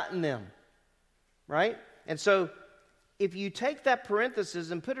not forgotten them. Right? And so, if you take that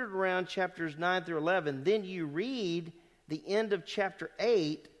parenthesis and put it around chapters 9 through 11, then you read the end of chapter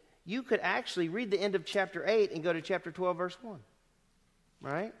 8, you could actually read the end of chapter 8 and go to chapter 12, verse 1.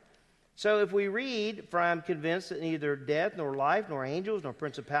 Right? So if we read, for I am convinced that neither death, nor life, nor angels, nor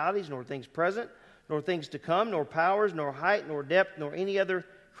principalities, nor things present, nor things to come, nor powers, nor height, nor depth, nor any other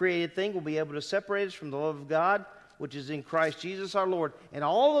created thing will be able to separate us from the love of God, which is in Christ Jesus our Lord. And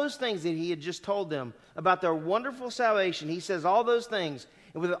all those things that he had just told them about their wonderful salvation, he says all those things.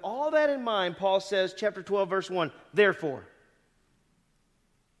 And with all that in mind, Paul says, chapter 12, verse 1, therefore.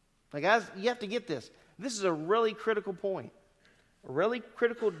 Now, guys, you have to get this. This is a really critical point, a really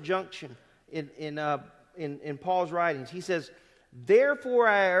critical junction in Paul's writings. He says, therefore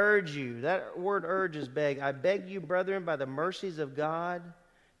I urge you, that word urge is beg. I beg you, brethren, by the mercies of God,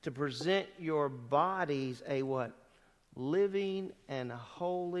 to present your bodies a what? Living and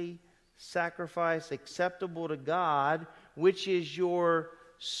holy sacrifice acceptable to God, which is your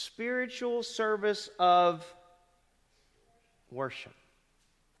spiritual service of worship.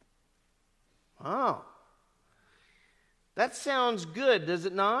 Oh. That sounds good, does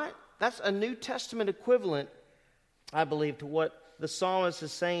it not? That's a New Testament equivalent, I believe, to what the psalmist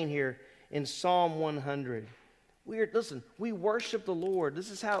is saying here in Psalm 100. We worship the Lord.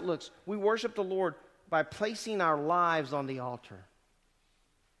 This is how it looks. We worship the Lord by placing our lives on the altar.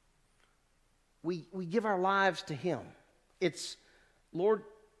 We give our lives to Him. It's, Lord,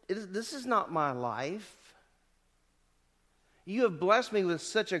 this is not my life. You have blessed me with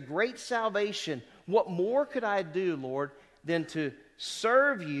such a great salvation. What more could I do, Lord, than to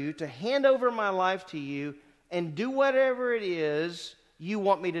serve you, to hand over my life to you, and do whatever it is you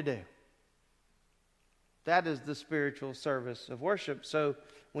want me to do? That is the spiritual service of worship. So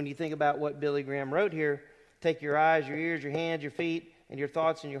when you think about what Billy Graham wrote here, take your eyes, your ears, your hands, your feet, and your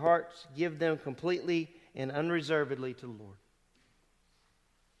thoughts and your hearts, give them completely and unreservedly to the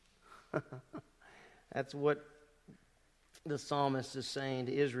Lord. That's what the psalmist is saying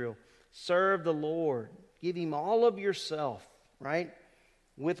to Israel. Serve the Lord. Give Him all of yourself, right?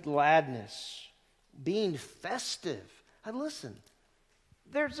 With gladness. Being festive. And listen,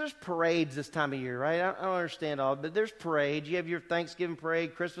 there's parades this time of year, right? I don't understand all, but there's parades. You have your Thanksgiving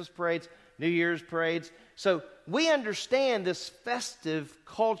parade, Christmas parades, New Year's parades. So we understand this festive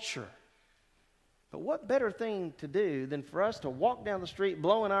culture. But what better thing to do than for us to walk down the street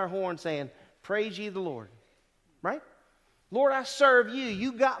blowing our horn saying, praise ye the Lord, right? Lord, I serve you.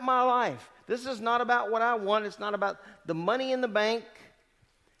 You got my life. This is not about what I want. It's not about the money in the bank.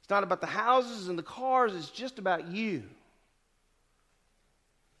 It's not about the houses and the cars. It's just about you.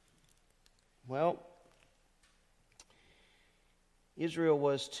 Well, Israel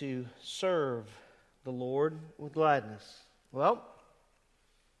was to serve the Lord with gladness. Well,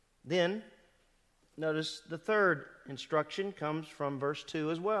 then, notice the third instruction comes from verse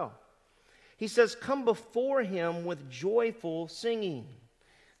 2 as well. He says, come before Him with joyful singing.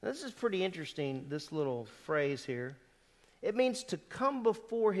 Now, this is pretty interesting, this little phrase here. It means to come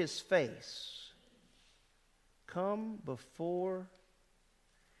before His face. Come before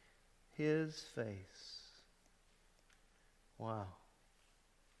His face. Wow.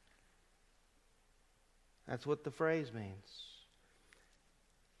 That's what the phrase means.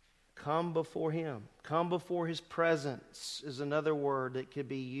 Come before Him. Come before His presence is another word that could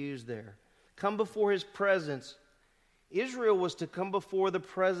be used there. Come before His presence. Israel was to come before the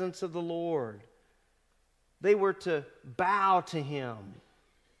presence of the Lord. They were to bow to Him.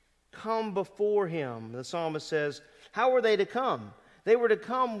 Come before Him. The psalmist says, how were they to come? They were to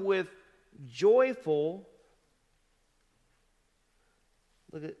come with joyful.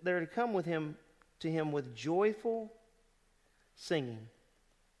 They're to come with Him to Him with joyful singing.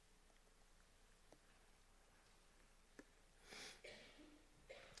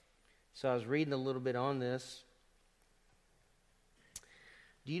 So I was reading a little bit on this.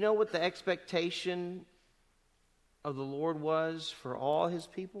 Do you know what the expectation of the Lord was for all His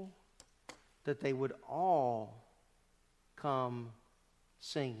people? That they would all come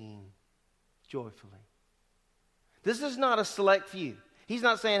singing joyfully. This is not a select few. He's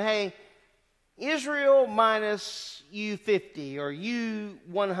not saying, hey, Israel minus you 50 or you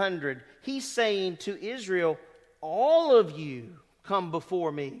 100. He's saying to Israel, all of you come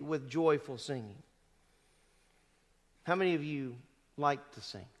before me with joyful singing. How many of you like to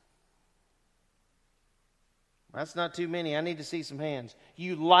sing? That's not too many. I need to see some hands.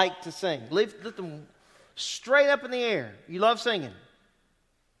 You like to sing. Lift them straight up in the air. You love singing.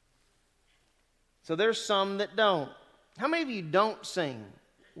 So there's some that don't. How many of you don't sing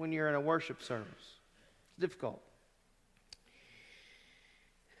when you're in a worship service? It's difficult.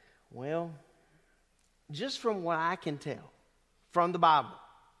 Well, just from what I can tell from the Bible,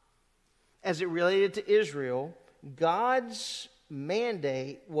 as it related to Israel, God's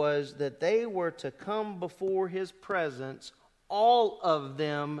mandate was that they were to come before His presence, all of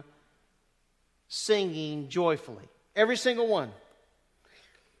them singing joyfully. Every single one.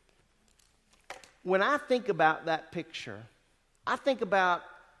 When I think about that picture, I think about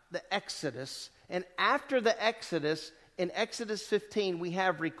the Exodus. And after the Exodus, in Exodus 15, we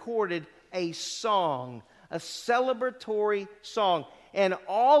have recorded a song, a celebratory song. And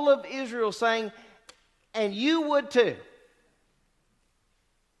all of Israel sang, and you would too.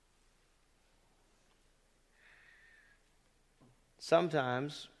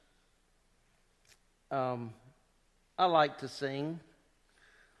 Sometimes I like to sing,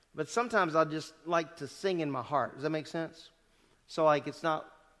 but sometimes I just like to sing in my heart. Does that make sense? So like it's not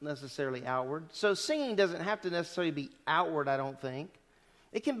necessarily outward. So singing doesn't have to necessarily be outward, I don't think.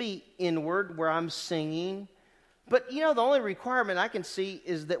 It can be inward where I'm singing. But, you know, the only requirement I can see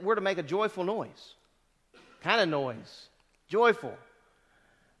is that we're to make a joyful noise. Kind of noise. Joyful.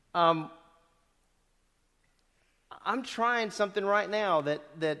 I'm trying something right now that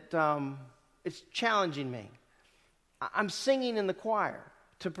it's challenging me. I'm singing in the choir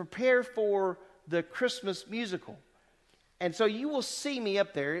to prepare for the Christmas musical. And so you will see me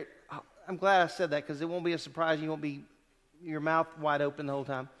up there. I'm glad I said that because it won't be a surprise. You won't be your mouth wide open the whole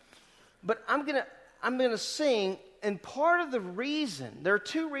time. But I'm gonna sing, and part of the reason, there are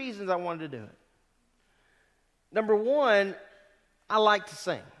two reasons I wanted to do it. Number one, I like to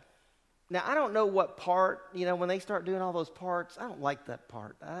sing. Now, I don't know what part, when they start doing all those parts, I don't like that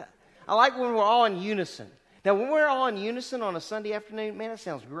part. I like when we're all in unison. Now, when we're all in unison on a Sunday afternoon, man, that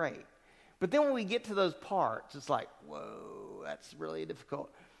sounds great. But then when we get to those parts, it's like, whoa, that's really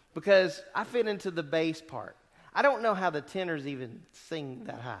difficult. Because I fit into the bass part. I don't know how the tenors even sing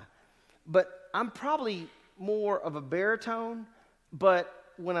that high. But I'm probably more of a baritone. But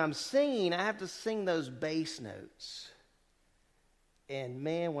when I'm singing, I have to sing those bass notes. And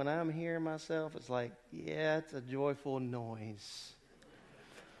man, when I'm hearing myself, it's like, yeah, it's a joyful noise.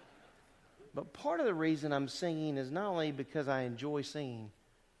 But part of the reason I'm singing is not only because I enjoy singing,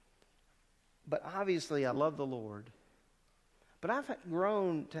 but obviously I love the Lord. But I've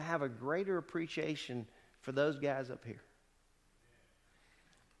grown to have a greater appreciation for those guys up here.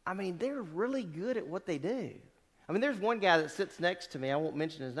 I mean, they're really good at what they do. I mean, there's one guy that sits next to me. I won't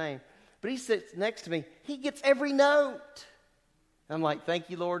mention his name. But he sits next to me. He gets every note. I'm like, thank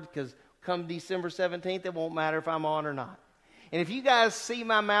you, Lord, because come December 17th, it won't matter if I'm on or not. And if you guys see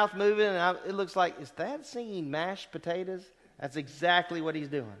my mouth moving, and it looks like, is that singing mashed potatoes? That's exactly what he's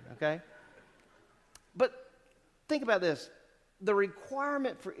doing, okay? But think about this. The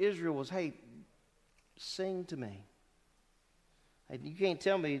requirement for Israel was, hey, sing to me. Hey, you can't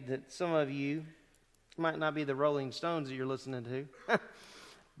tell me that some of you might not be the Rolling Stones that you're listening to.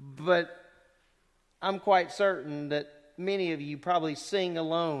 But I'm quite certain that many of you probably sing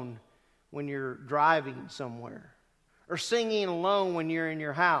alone when you're driving somewhere, or singing alone when you're in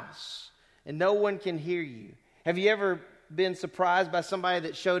your house and no one can hear you. Have you ever been surprised by somebody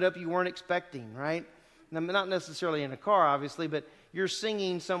that showed up you weren't expecting, right? Now, not necessarily in a car, obviously, but you're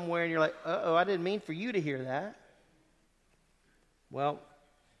singing somewhere and you're like, uh-oh, I didn't mean for you to hear that. Well,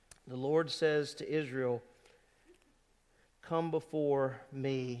 the Lord says to Israel, come before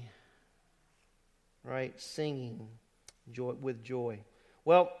me, right, singing with joy.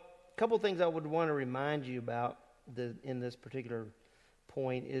 Well, a couple things I would want to remind you about in this particular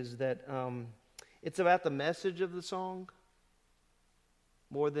point is that it's about the message of the song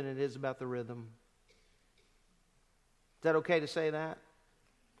more than it is about the rhythm. Is that okay to say that?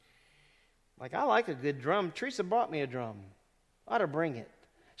 Like, I like a good drum. Teresa brought me a drum. I ought to bring it.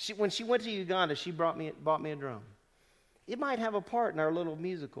 When she went to Uganda, she bought me a drum. It might have a part in our little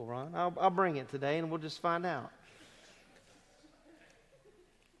musical, Ron. I'll bring it today, and we'll just find out.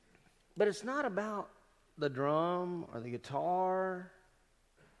 But it's not about the drum or the guitar.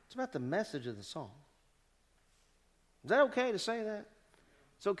 It's about the message of the song. Is that okay to say that?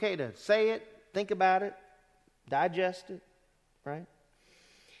 It's okay to say it, think about it, digest it, right?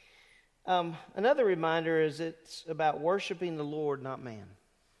 Another reminder is it's about worshiping the Lord, not man.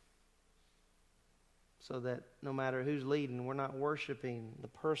 So that no matter who's leading, we're not worshiping the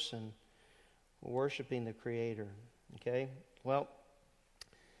person, we're worshiping the Creator. Okay? Well,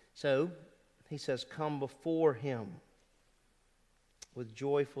 so he says, come before him with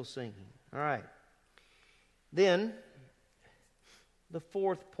joyful singing. All right. Then, the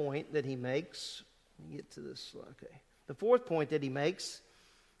fourth point that he makes, let me get to this. Okay. The fourth point that he makes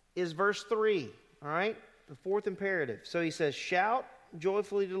is verse 3. All right? The fourth imperative. So he says, shout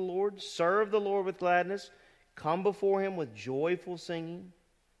joyfully to the Lord, serve the Lord with gladness, come before him with joyful singing.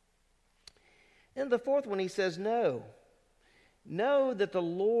 And the fourth one, he says, know that the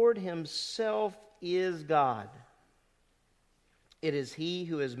Lord himself is God. It is he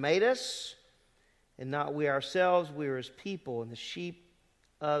who has made us, and not we ourselves. We are his people and the sheep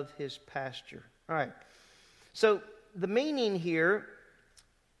of his pasture. All right. So the meaning here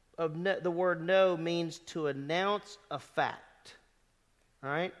of the word know means to announce a fact. All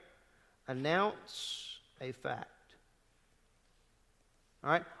right? Announce a fact.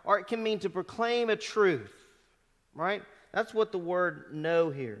 All right? Or it can mean to proclaim a truth. Right? That's what the word know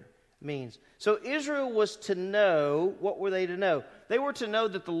here means. So Israel was to know. What were they to know? They were to know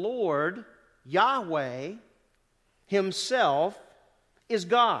that the Lord, Yahweh, himself, is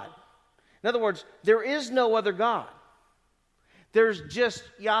God. In other words, there is no other God. There's just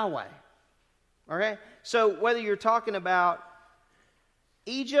Yahweh. Okay? So whether you're talking about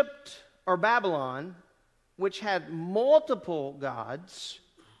Egypt or Babylon, which had multiple gods,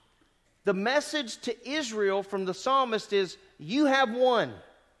 the message to Israel from the psalmist is, you have one.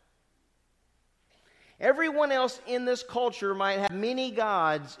 Everyone else in this culture might have many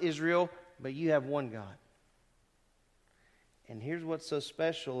gods, Israel, but you have one God. And here's what's so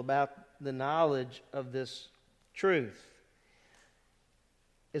special about the knowledge of this truth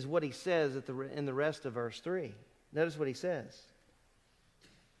is what he says in the rest of verse 3. Notice what he says.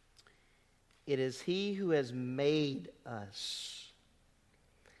 It is he who has made us.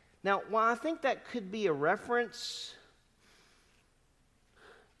 Now, while I think that could be a reference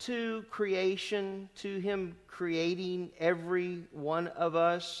to creation, to him creating every one of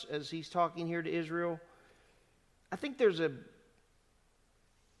us as he's talking here to Israel, I think there's a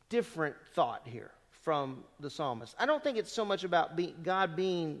different thought here from the psalmist. I don't think it's so much about God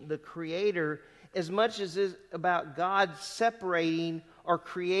being the creator as much as it's about God separating or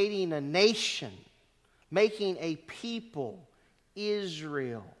creating a nation, making a people,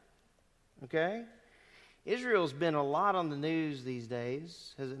 Israel. Okay? Israel's been a lot on the news these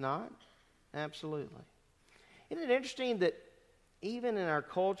days, has it not? Absolutely. Isn't it interesting that even in our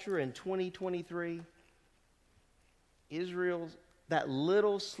culture in 2023, Israel's that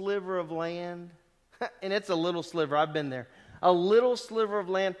little sliver of land, and it's a little sliver, I've been there, a little sliver of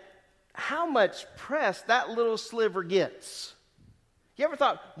land, how much press that little sliver gets. You ever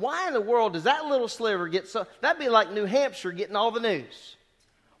thought, why in the world does that little sliver get so, that'd be like New Hampshire getting all the news.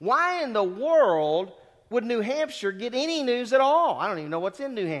 Why in the world would New Hampshire get any news at all? I don't even know what's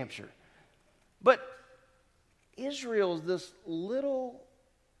in New Hampshire. But Israel's this little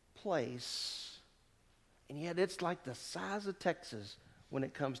place, and yet it's like the size of Texas when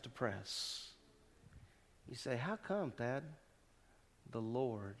it comes to press. You say, how come, Thad? The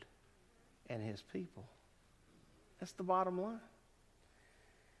Lord and his people. That's the bottom line.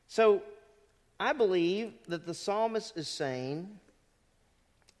 So, I believe that the psalmist is saying,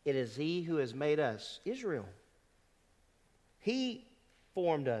 it is he who has made us, Israel. He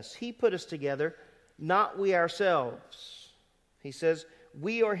formed us. He put us together, not we ourselves. He says,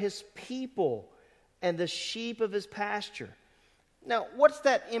 we are his people and the sheep of his pasture. Now, what's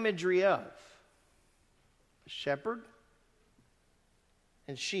that imagery of? Shepherd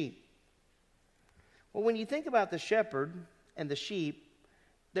and sheep. Well, when you think about the shepherd and the sheep,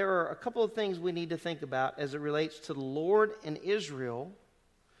 there are a couple of things we need to think about as it relates to the Lord and Israel,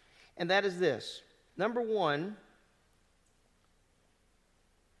 and that is this. Number one,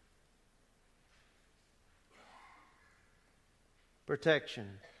 protection.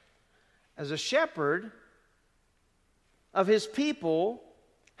 As a shepherd of his people,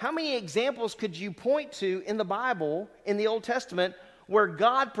 how many examples could you point to in the Bible, in the Old Testament, where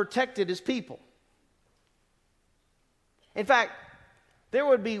God protected his people? In fact, there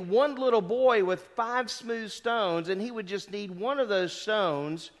would be one little boy with 5 smooth stones, and he would just need one of those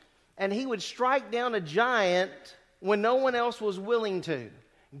stones, and he would strike down a giant when no one else was willing to.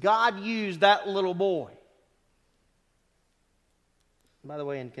 God used that little boy. By the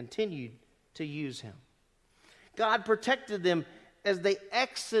way, and continued to use him. God protected them as they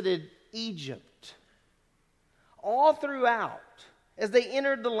exited Egypt. All throughout, as they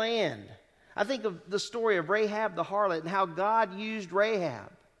entered the land. I think of the story of Rahab the harlot and how God used Rahab.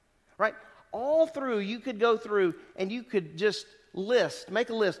 Right? All through, you could go through and you could just make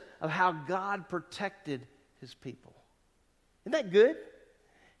a list of how God protected his people. Isn't that good?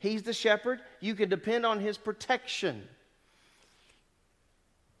 He's the shepherd. You can depend on his protection.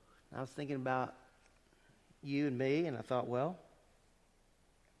 I was thinking about you and me, and I thought, well,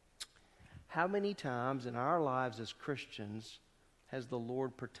 how many times in our lives as Christians has the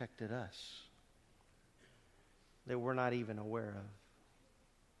Lord protected us that we're not even aware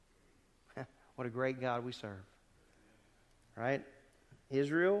of? What a great God we serve. Right?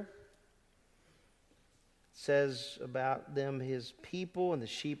 Israel says about them his people and the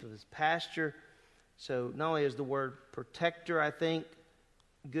sheep of his pasture. So not only is the word protector, I think,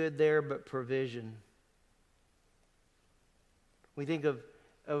 good there, but provision. We think of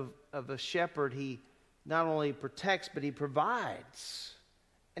a shepherd, he not only protects, but he provides.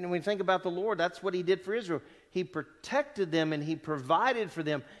 And when we think about the Lord, that's what he did for Israel. He protected them and he provided for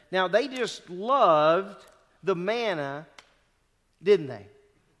them. Now, they just loved the manna, didn't they?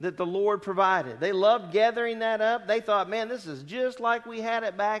 That the Lord provided. They loved gathering that up. They thought, man, this is just like we had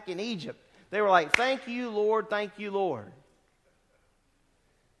it back in Egypt. They were like, thank you, Lord, thank you, Lord.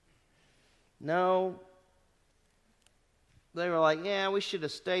 No. They were like, yeah, we should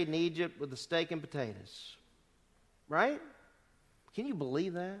have stayed in Egypt with the steak and potatoes. Right? Can you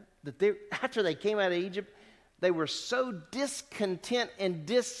believe that? That after they came out of Egypt, they were so discontent and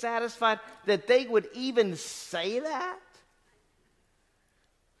dissatisfied that they would even say that?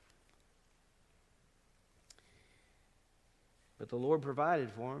 But the Lord provided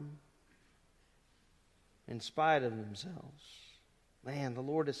for them in spite of themselves. Man, the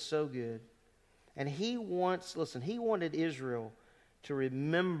Lord is so good. And he wanted Israel to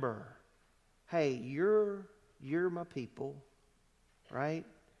remember, hey, you're my people, right?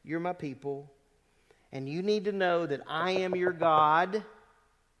 You're my people. And you need to know that I am your God.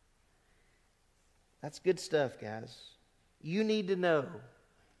 That's good stuff, guys. You need to know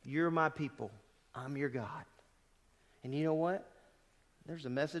you're my people. I'm your God. And you know what? There's a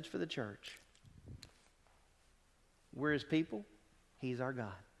message for the church. We're his people. He's our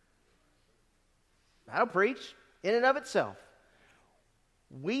God. That'll preach in and of itself.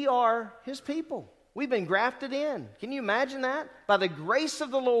 We are his people. We've been grafted in. Can you imagine that? By the grace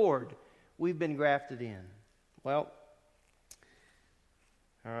of the Lord, we've been grafted in. Well,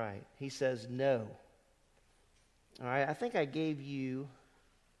 all right. He says no. All right. I think I gave you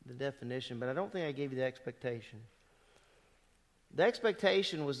the definition, but I don't think I gave you the expectation. The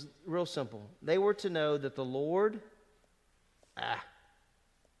expectation was real simple. They were to know that the Lord,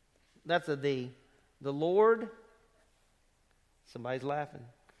 that's a D. The Lord, somebody's laughing,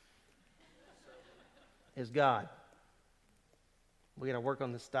 is God. We got to work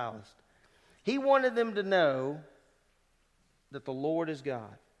on the stylist. He wanted them to know that the Lord is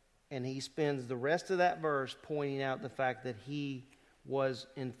God. And he spends the rest of that verse pointing out the fact that he was,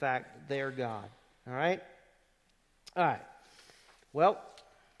 in fact, their God. All right? All right. Well,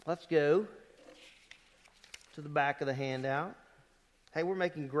 let's go to the back of the handout. Hey, we're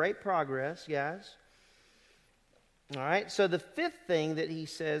making great progress, guys. All right, so the fifth thing that he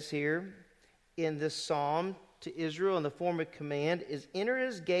says here in this psalm to Israel in the form of command is enter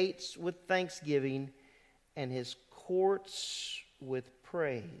his gates with thanksgiving and his courts with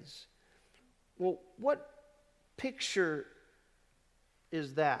praise. Well, what picture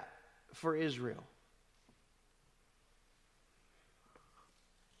is that for Israel?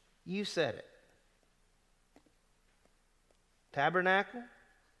 You said it. Tabernacle,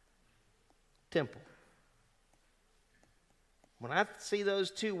 temple. When I see those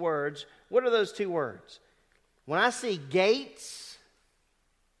two words, what are those two words? When I see gates,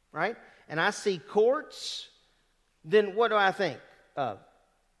 right, and I see courts, then what do I think of?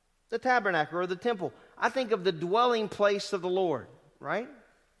 The tabernacle or the temple. I think of the dwelling place of the Lord, right?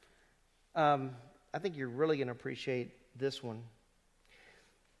 I think you're really going to appreciate this one.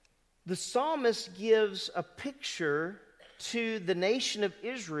 The psalmist gives a picture to the nation of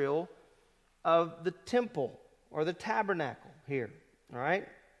Israel of the temple or the tabernacle here, all right?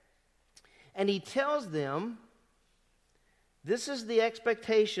 And he tells them, this is the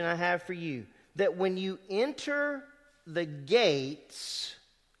expectation I have for you, that when you enter the gates,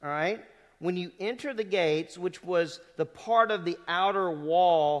 all right, when you enter the gates, which was the part of the outer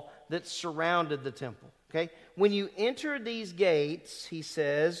wall that surrounded the temple, okay? When you enter these gates, he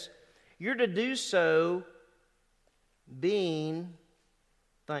says, you're to do so being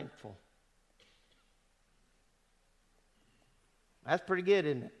thankful. That's pretty good,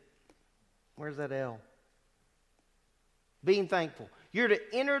 isn't it? Where's that L? Being thankful. You're to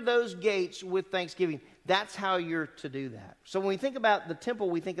enter those gates with thanksgiving. That's how you're to do that. So when we think about the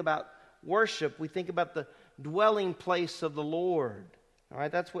temple, we think about worship. We think about the dwelling place of the Lord. All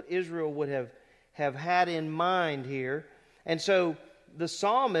right, that's what Israel would have had in mind here. And so the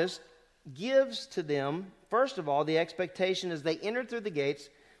psalmist gives to them, first of all, the expectation as they entered through the gates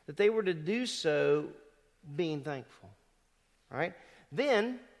that they were to do so being thankful. All right?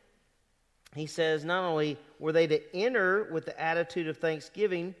 Then he says not only were they to enter with the attitude of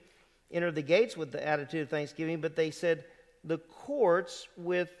thanksgiving, enter the gates with the attitude of thanksgiving, but they said the courts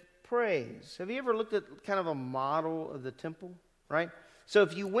with praise. Have you ever looked at kind of a model of the temple? Right? So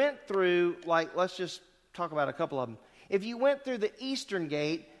if you went through, like, let's just talk about a couple of them. If you went through the eastern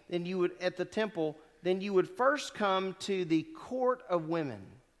gate, then you would, at the temple, then you would first come to the court of women.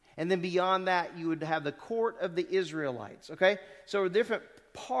 And then beyond that, you would have the court of the Israelites, okay? So different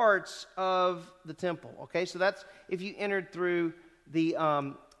parts of the temple, okay? So that's if you entered through the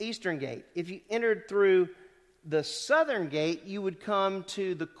eastern gate. If you entered through the southern gate, you would come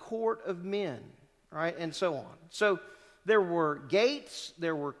to the court of men, right? And so on. So there were gates,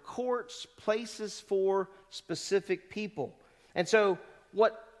 there were courts, places for specific people. And so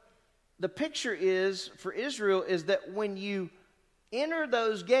what the picture is for Israel is that when you enter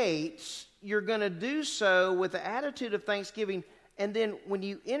those gates, you're going to do so with the attitude of thanksgiving. And then when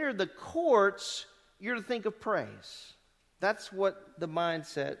you enter the courts, you're to think of praise. That's what the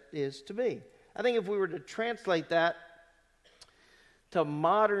mindset is to be. I think if we were to translate that to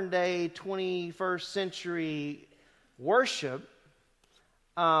modern day 21st century worship,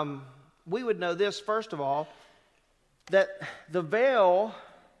 we would know this, first of all, that the veil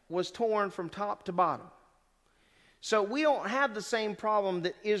was torn from top to bottom. So we don't have the same problem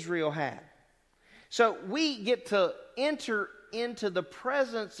that Israel had. So we get to enter into the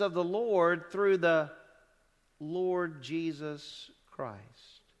presence of the Lord through the Lord Jesus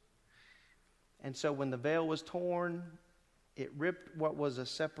Christ. And so when the veil was torn, it ripped what was a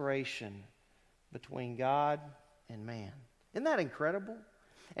separation between God and man. Isn't that incredible?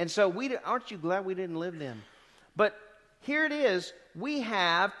 And so aren't you glad we didn't live then? But here it is. We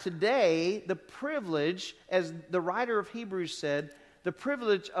have today the privilege, as the writer of Hebrews said, the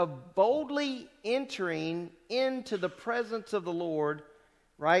privilege of boldly entering into the presence of the Lord,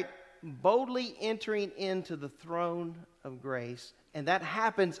 right? Boldly entering into the throne of grace. And that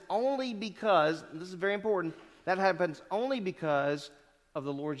happens only because, this is very important, that happens only because of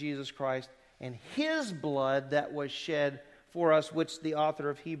the Lord Jesus Christ and His blood that was shed for us, which the author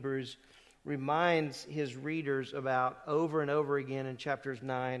of Hebrews reminds his readers about over and over again in chapters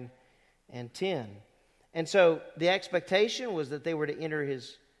 9 and 10. And so the expectation was that they were to enter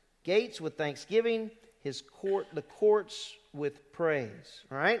His gates with thanksgiving, the courts with praise.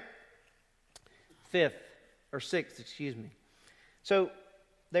 All right? Sixth, excuse me. So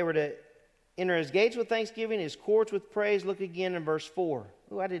they were to enter His gates with thanksgiving, His courts with praise. Look again in verse 4.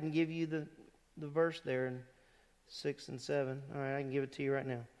 Oh, I didn't give you the verse there in 6 and 7. All right, I can give it to you right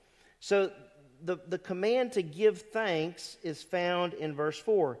now. So the command to give thanks is found in verse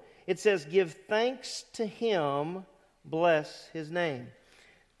 4. It says, give thanks to Him, bless His name.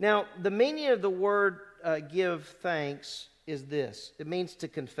 Now, the meaning of the word give thanks is this. It means to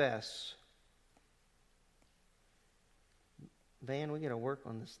confess. Van, we got to work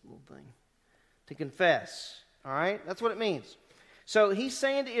on this little thing. To confess. All right? That's what it means. So he's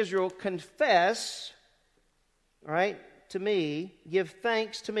saying to Israel, confess, all right, to me, give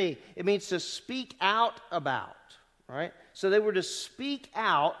thanks to me. It means to speak out about, right? So they were to speak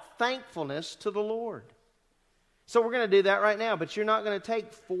out thankfulness to the Lord. So we're going to do that right now, but you're not going to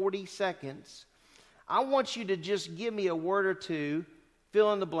take 40 seconds. I want you to just give me a word or two,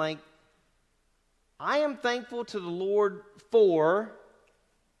 fill in the blank. I am thankful to the Lord for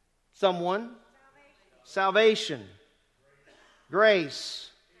someone. Salvation.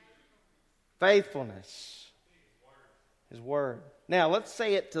 Grace. Faithfulness. His word. Now, let's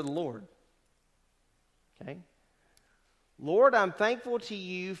say it to the Lord. Okay? Lord, I'm thankful to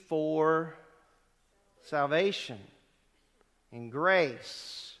you for salvation and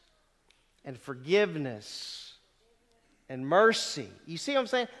grace and forgiveness and mercy. You see what I'm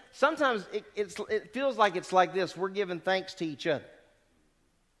saying? Sometimes it feels like it's like this. We're giving thanks to each other.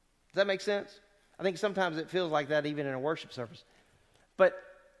 Does that make sense? I think sometimes it feels like that even in a worship service. But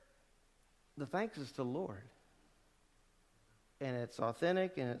the thanks is to the Lord. And it's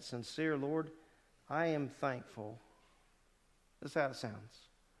authentic and it's sincere. Lord, I am thankful. This is how it sounds.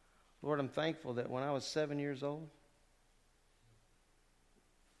 Lord, I'm thankful that when I was 7 years old,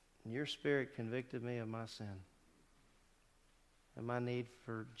 your Spirit convicted me of my sin and my need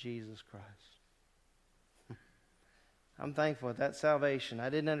for Jesus Christ. I'm thankful at that salvation. I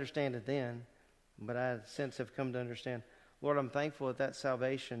didn't understand it then, but I since have come to understand. Lord, I'm thankful at that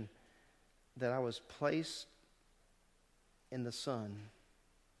salvation that I was placed in the Son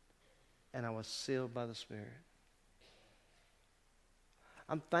and I was sealed by the Spirit.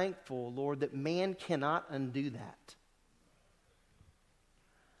 I'm thankful, Lord, that man cannot undo that.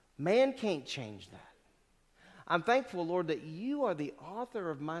 Man can't change that. I'm thankful, Lord, that you are the author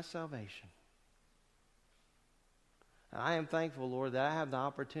of my salvation. And I am thankful, Lord, that I have the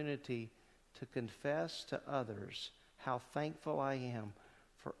opportunity to confess to others how thankful I am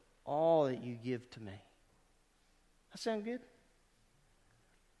for all that you give to me. That sound good?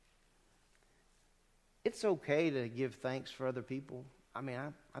 It's okay to give thanks for other people. I mean,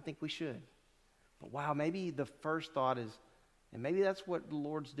 I think we should. But wow, maybe the first thought is, and maybe that's what the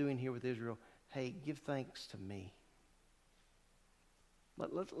Lord's doing here with Israel. Hey, give thanks to me.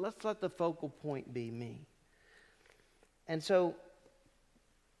 Let's let the focal point be me. And so,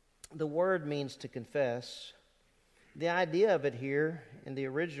 the word means to confess. The idea of it here in the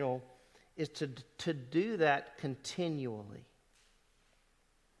original is to do that continually.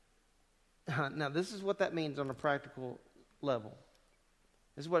 Now, this is what that means on a practical level.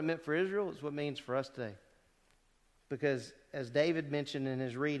 This is what it meant for Israel. It's what it means for us today. Because as David mentioned in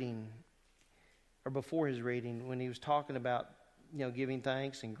his reading, or before his reading, when he was talking about, giving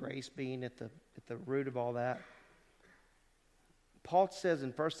thanks and grace being at the root of all that, Paul says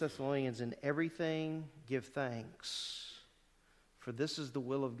in 1 Thessalonians, in everything give thanks, for this is the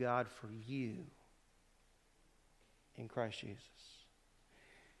will of God for you in Christ Jesus.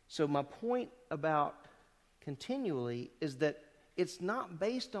 So my point about continually is that it's not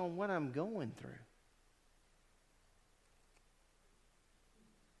based on what I'm going through.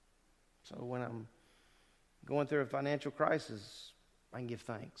 So when I'm Going through a financial crisis, I can give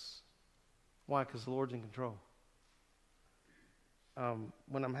thanks. Why? Because the Lord's in control.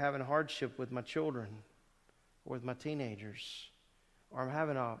 When I'm having hardship with my children or with my teenagers, or I'm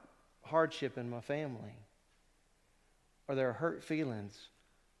having a hardship in my family, or there are hurt feelings,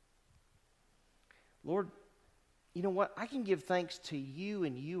 Lord, you know what? I can give thanks to you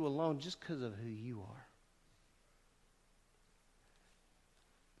and you alone just because of who you are.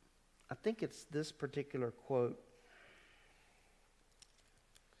 I think it's this particular quote.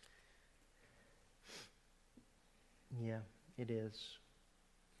 Yeah, it is.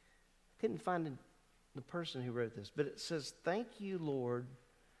 I couldn't find the person who wrote this, but it says, "Thank you, Lord,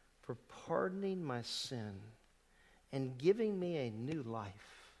 for pardoning my sin and giving me a new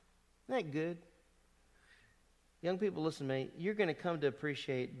life." Isn't that good? Young people, listen to me. You're going to come to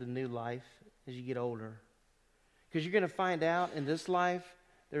appreciate the new life as you get older. Because you're going to find out in this life,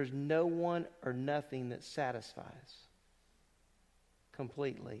 there's no one or nothing that satisfies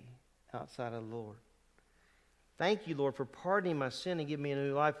completely outside of the Lord. Thank you, Lord, for pardoning my sin and giving me a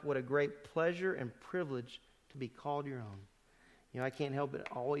new life. What a great pleasure and privilege to be called your own. You know, I can't help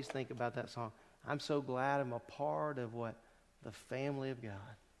but always think about that song. I'm so glad I'm a part of what? The family of God.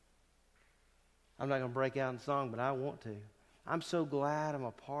 I'm not going to break out in song, but I want to. I'm so glad I'm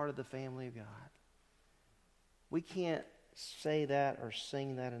a part of the family of God. We can't say that or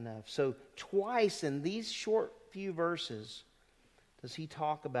sing that enough. So twice in these short few verses does he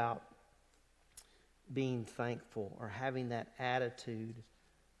talk about being thankful or having that attitude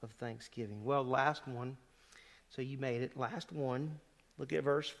of thanksgiving. Well, last one. So you made it. Last one. Look at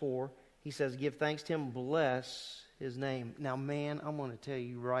verse 4. He says, give thanks to him, bless his name. Now, man, I'm going to tell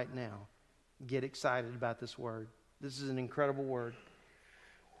you right now, get excited about this word. This is an incredible word.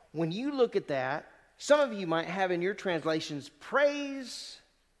 When you look at that, some of you might have in your translations, praise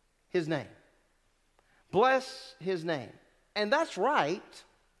his name. Bless his name. And that's right.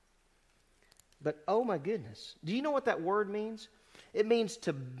 But oh my goodness, do you know what that word means? It means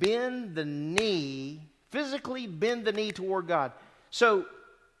to bend the knee, physically bend the knee toward God. So,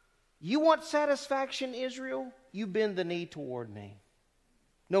 you want satisfaction, Israel? You bend the knee toward me.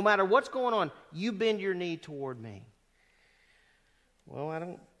 No matter what's going on, you bend your knee toward me. Well, I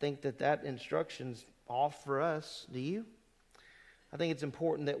don't think that instruction's off for us, do you? I think it's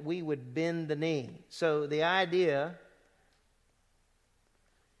important that we would bend the knee. So the idea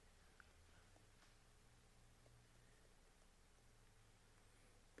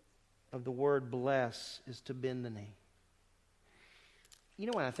of the word bless is to bend the knee. You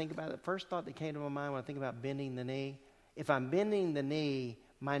know, when I think about it, the first thought that came to my mind when I think about bending the knee, if I'm bending the knee,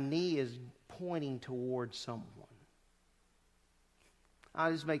 my knee is pointing towards someone.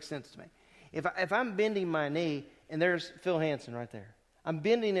 This makes sense to me. If I'm bending my knee, and there's Phil Hansen right there, I'm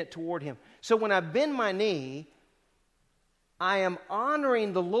bending it toward him. So when I bend my knee, I am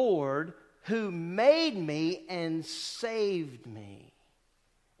honoring the Lord who made me and saved me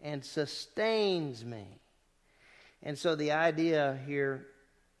and sustains me. And so the idea here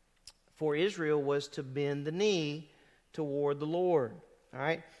for Israel was to bend the knee toward the Lord. All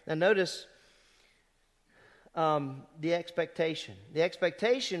right? Now notice the expectation. The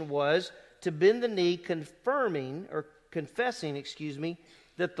expectation was to bend the knee, confessing,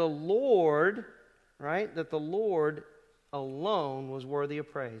 that the Lord, right, that the Lord alone was worthy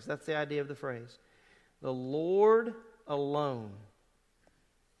of praise. That's the idea of the phrase. The Lord alone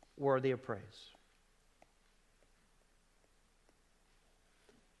worthy of praise.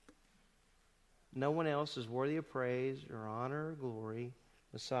 No one else is worthy of praise or honor or glory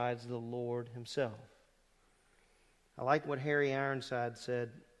besides the Lord himself. I like what Harry Ironside said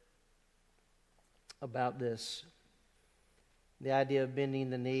about this. The idea of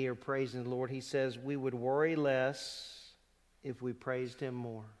bending the knee or praising the Lord. He says, we would worry less if we praised him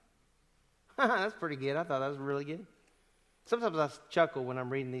more. That's pretty good. I thought that was really good. Sometimes I chuckle when I'm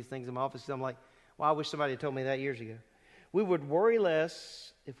reading these things in my office. I'm like, well, I wish somebody had told me that years ago. We would worry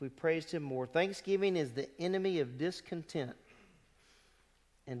less if we praised him more. Thanksgiving is the enemy of discontent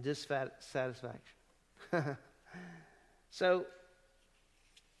and dissatisfaction. So,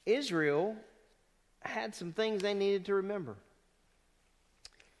 Israel had some things they needed to remember.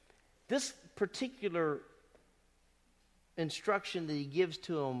 This particular instruction that he gives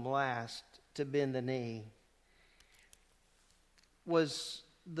to them last, to bend the knee, was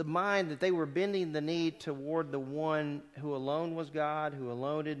the mind that they were bending the knee toward the one who alone was God, who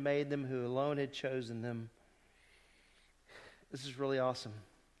alone had made them, who alone had chosen them. This is really awesome.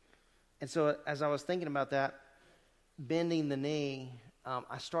 And so as I was thinking about that, bending the knee,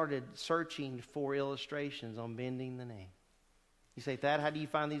 I started searching for illustrations on bending the knee. You say, Thad, how do you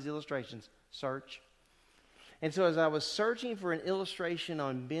find these illustrations? Search. And so as I was searching for an illustration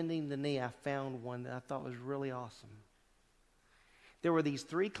on bending the knee, I found one that I thought was really awesome. There were these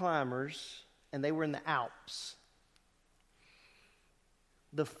 3 climbers, and they were in the Alps.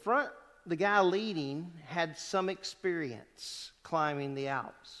 The guy leading had some experience climbing the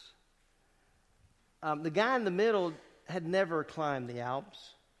Alps. The guy in the middle had never climbed the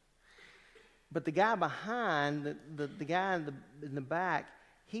Alps. But the guy behind, the guy in the back,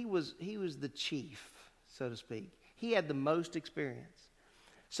 he was the chief, so to speak. He had the most experience.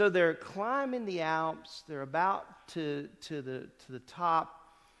 So they're climbing the Alps. They're about to the top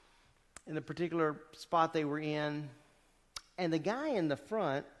in the particular spot they were in. And the guy in the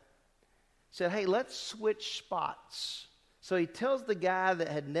front said, hey, let's switch spots. So he tells the guy that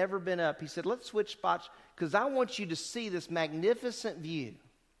had never been up, he said, let's switch spots because I want you to see this magnificent view.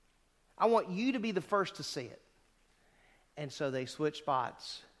 I want you to be the first to see it. And so they switched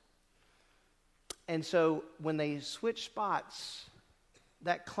spots. And so when they switched spots,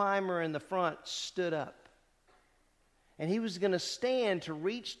 that climber in the front stood up. And he was going to stand to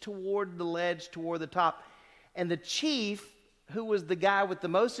reach toward the ledge, toward the top. And the chief, who was the guy with the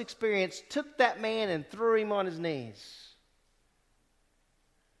most experience, took that man and threw him on his knees.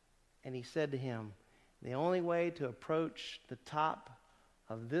 And he said to him, the only way to approach the top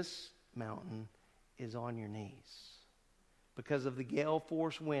of this mountain is on your knees. Because of the gale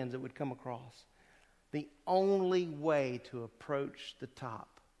force winds that would come across. The only way to approach the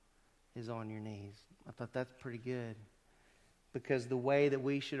top is on your knees. I thought that's pretty good. Because the way that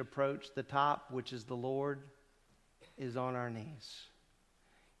we should approach the top, which is the Lord, is on our knees.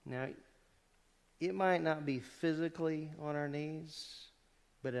 Now, it might not be physically on our knees,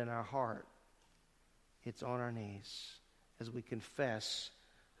 but in our heart, it's on our knees as we confess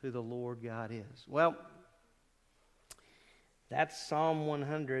who the Lord God is. Well, that's Psalm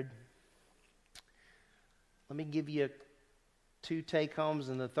 100. Let me give you 2 take-homes,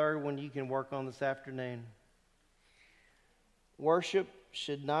 and the third one you can work on this afternoon. Worship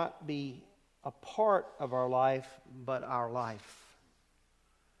should not be a part of our life, but our life.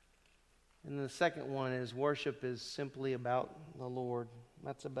 And the second one is worship is simply about the Lord.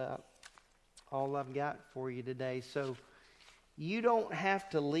 That's about all I've got for you today. So you don't have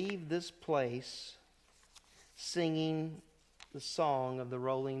to leave this place singing the song of the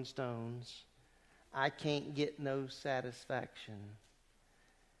Rolling Stones, I can't get no satisfaction.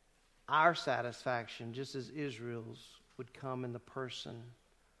 Our satisfaction, just as Israel's, would come in the person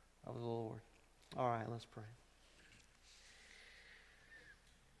of the Lord. All right, let's pray.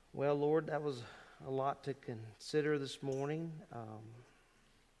 Well, Lord, that was a lot to consider this morning.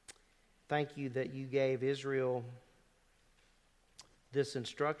 Thank you that you gave Israel this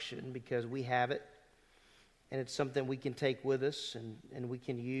instruction because we have it. And it's something we can take with us and we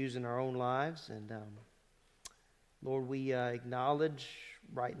can use in our own lives. And Lord, we acknowledge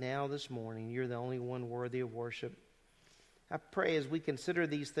right now this morning you're the only one worthy of worship. I pray as we consider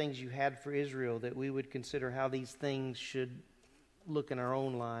these things you had for Israel that we would consider how these things should look in our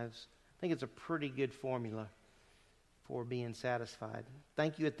own lives. I think it's a pretty good formula for being satisfied.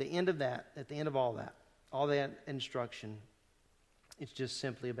 Thank you at the end of that, at the end of all that instruction, it's just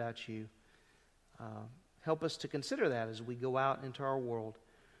simply about you. Help us to consider that as we go out into our world,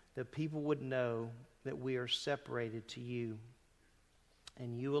 that people would know that we are separated to you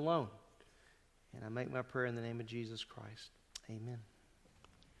and you alone. And I make my prayer in the name of Jesus Christ. Amen.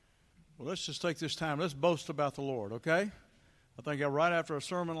 Well, let's just take this time. Let's boast about the Lord, okay? I think right after a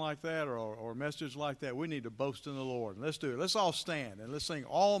sermon like that or a message like that, we need to boast in the Lord. Let's do it. Let's all stand and let's sing,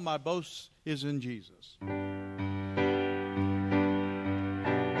 All My Boast is in Jesus.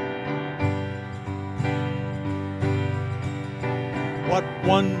 What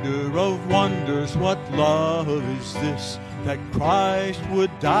wonder of wonders, what love is this, that Christ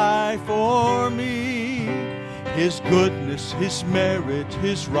would die for me. His goodness, His merit,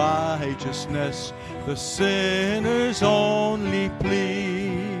 His righteousness, the sinner's only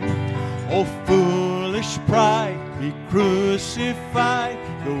plea. Oh, foolish pride, He crucified,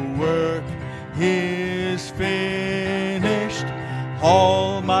 the work is finished.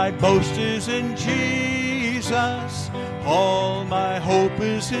 All my boast is in Jesus. All my hope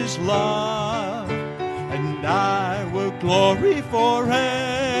is His love, and I will glory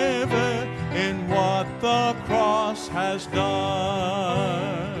forever in what the cross has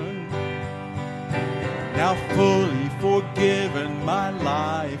done. Now fully forgiven, my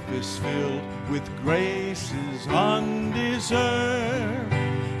life is filled with graces undeserved.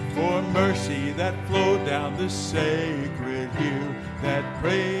 For mercy that flowed down the sacred hill, that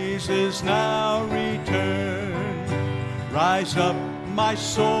praises now return. Rise up, my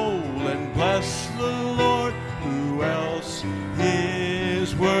soul, and bless the Lord. who else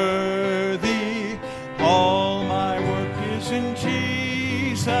is worthy? All my work is in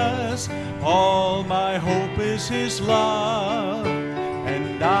Jesus. All my hope is His love.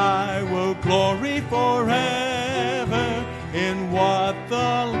 And I will glory forever in what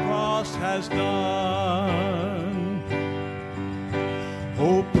the cross has done.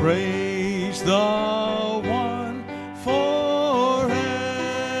 Oh, praise the one forever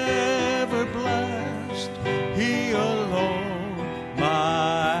blessed. He alone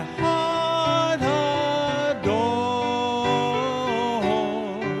my heart adores.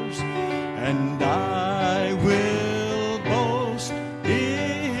 And I will boast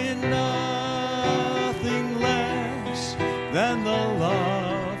in nothing less than the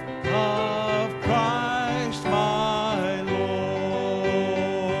love of Christ my Lord.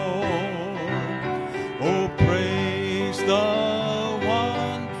 Oh, praise the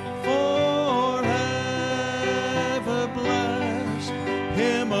one forever blessed.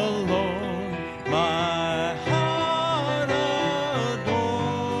 Him alone my heart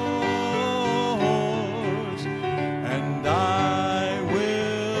adores. And I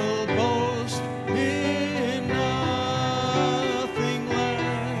will boast in nothing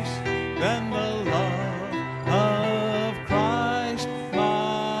less than the love of Christ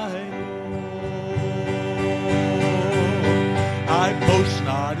my Lord. I boast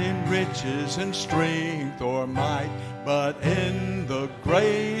not in riches and strength or might, but in the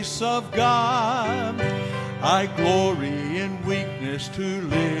grace of God. I glory in weakness, to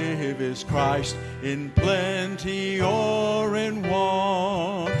live is Christ, in plenty or in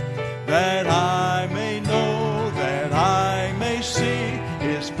want, that I may know, that I may see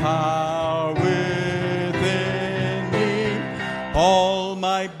His power within me. All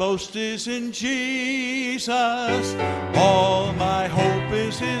my boast is in Jesus. All my hope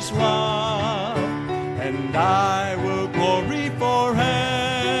is His love. And I will glory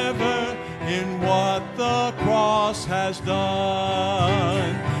forever in what the cross has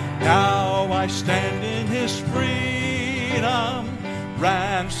done. Now I stand in His freedom,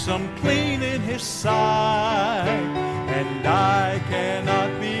 ransomed clean in His sight. And I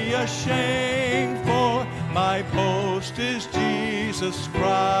cannot be ashamed, for my boast is Jesus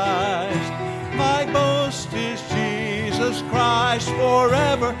Christ. My boast is Jesus Christ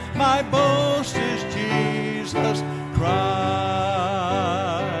forever. My boast is Jesus Christ.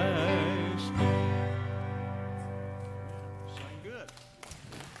 Sang good.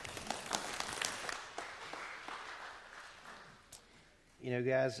 You know,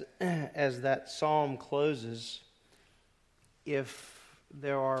 guys, as that psalm closes, if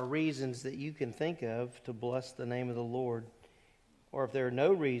there are reasons that you can think of to bless the name of the Lord, or if there are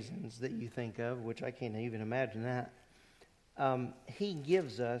no reasons that you think of, which I can't even imagine that, He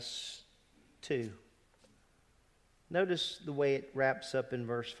gives us two. Notice the way it wraps up in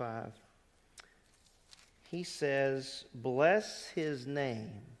verse 5. He says, bless His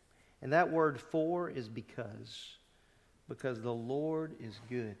name. And that word for is because the Lord is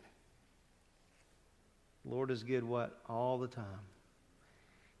good. The Lord is good what? All the time.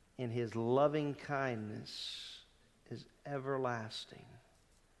 And His loving kindness is everlasting,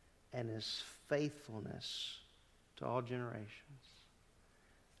 and His faithfulness to all generations.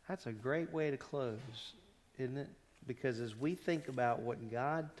 That's a great way to close, isn't it? Because as we think about what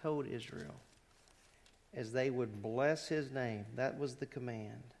God told Israel, as they would bless His name, that was the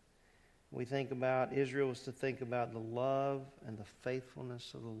command. We think about, Israel was to think about the love and the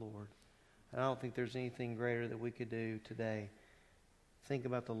faithfulness of the Lord. And I don't think there's anything greater that we could do today. Think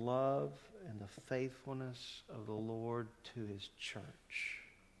about the love and the faithfulness of the Lord to His church.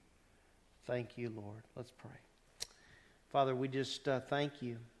 Thank you, Lord. Let's pray. Father, we just thank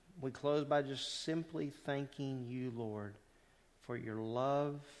You. We close by just simply thanking You, Lord, for Your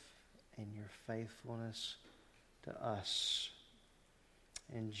love and Your faithfulness to us.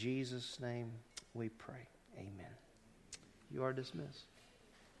 In Jesus' name we pray. Amen. You are dismissed.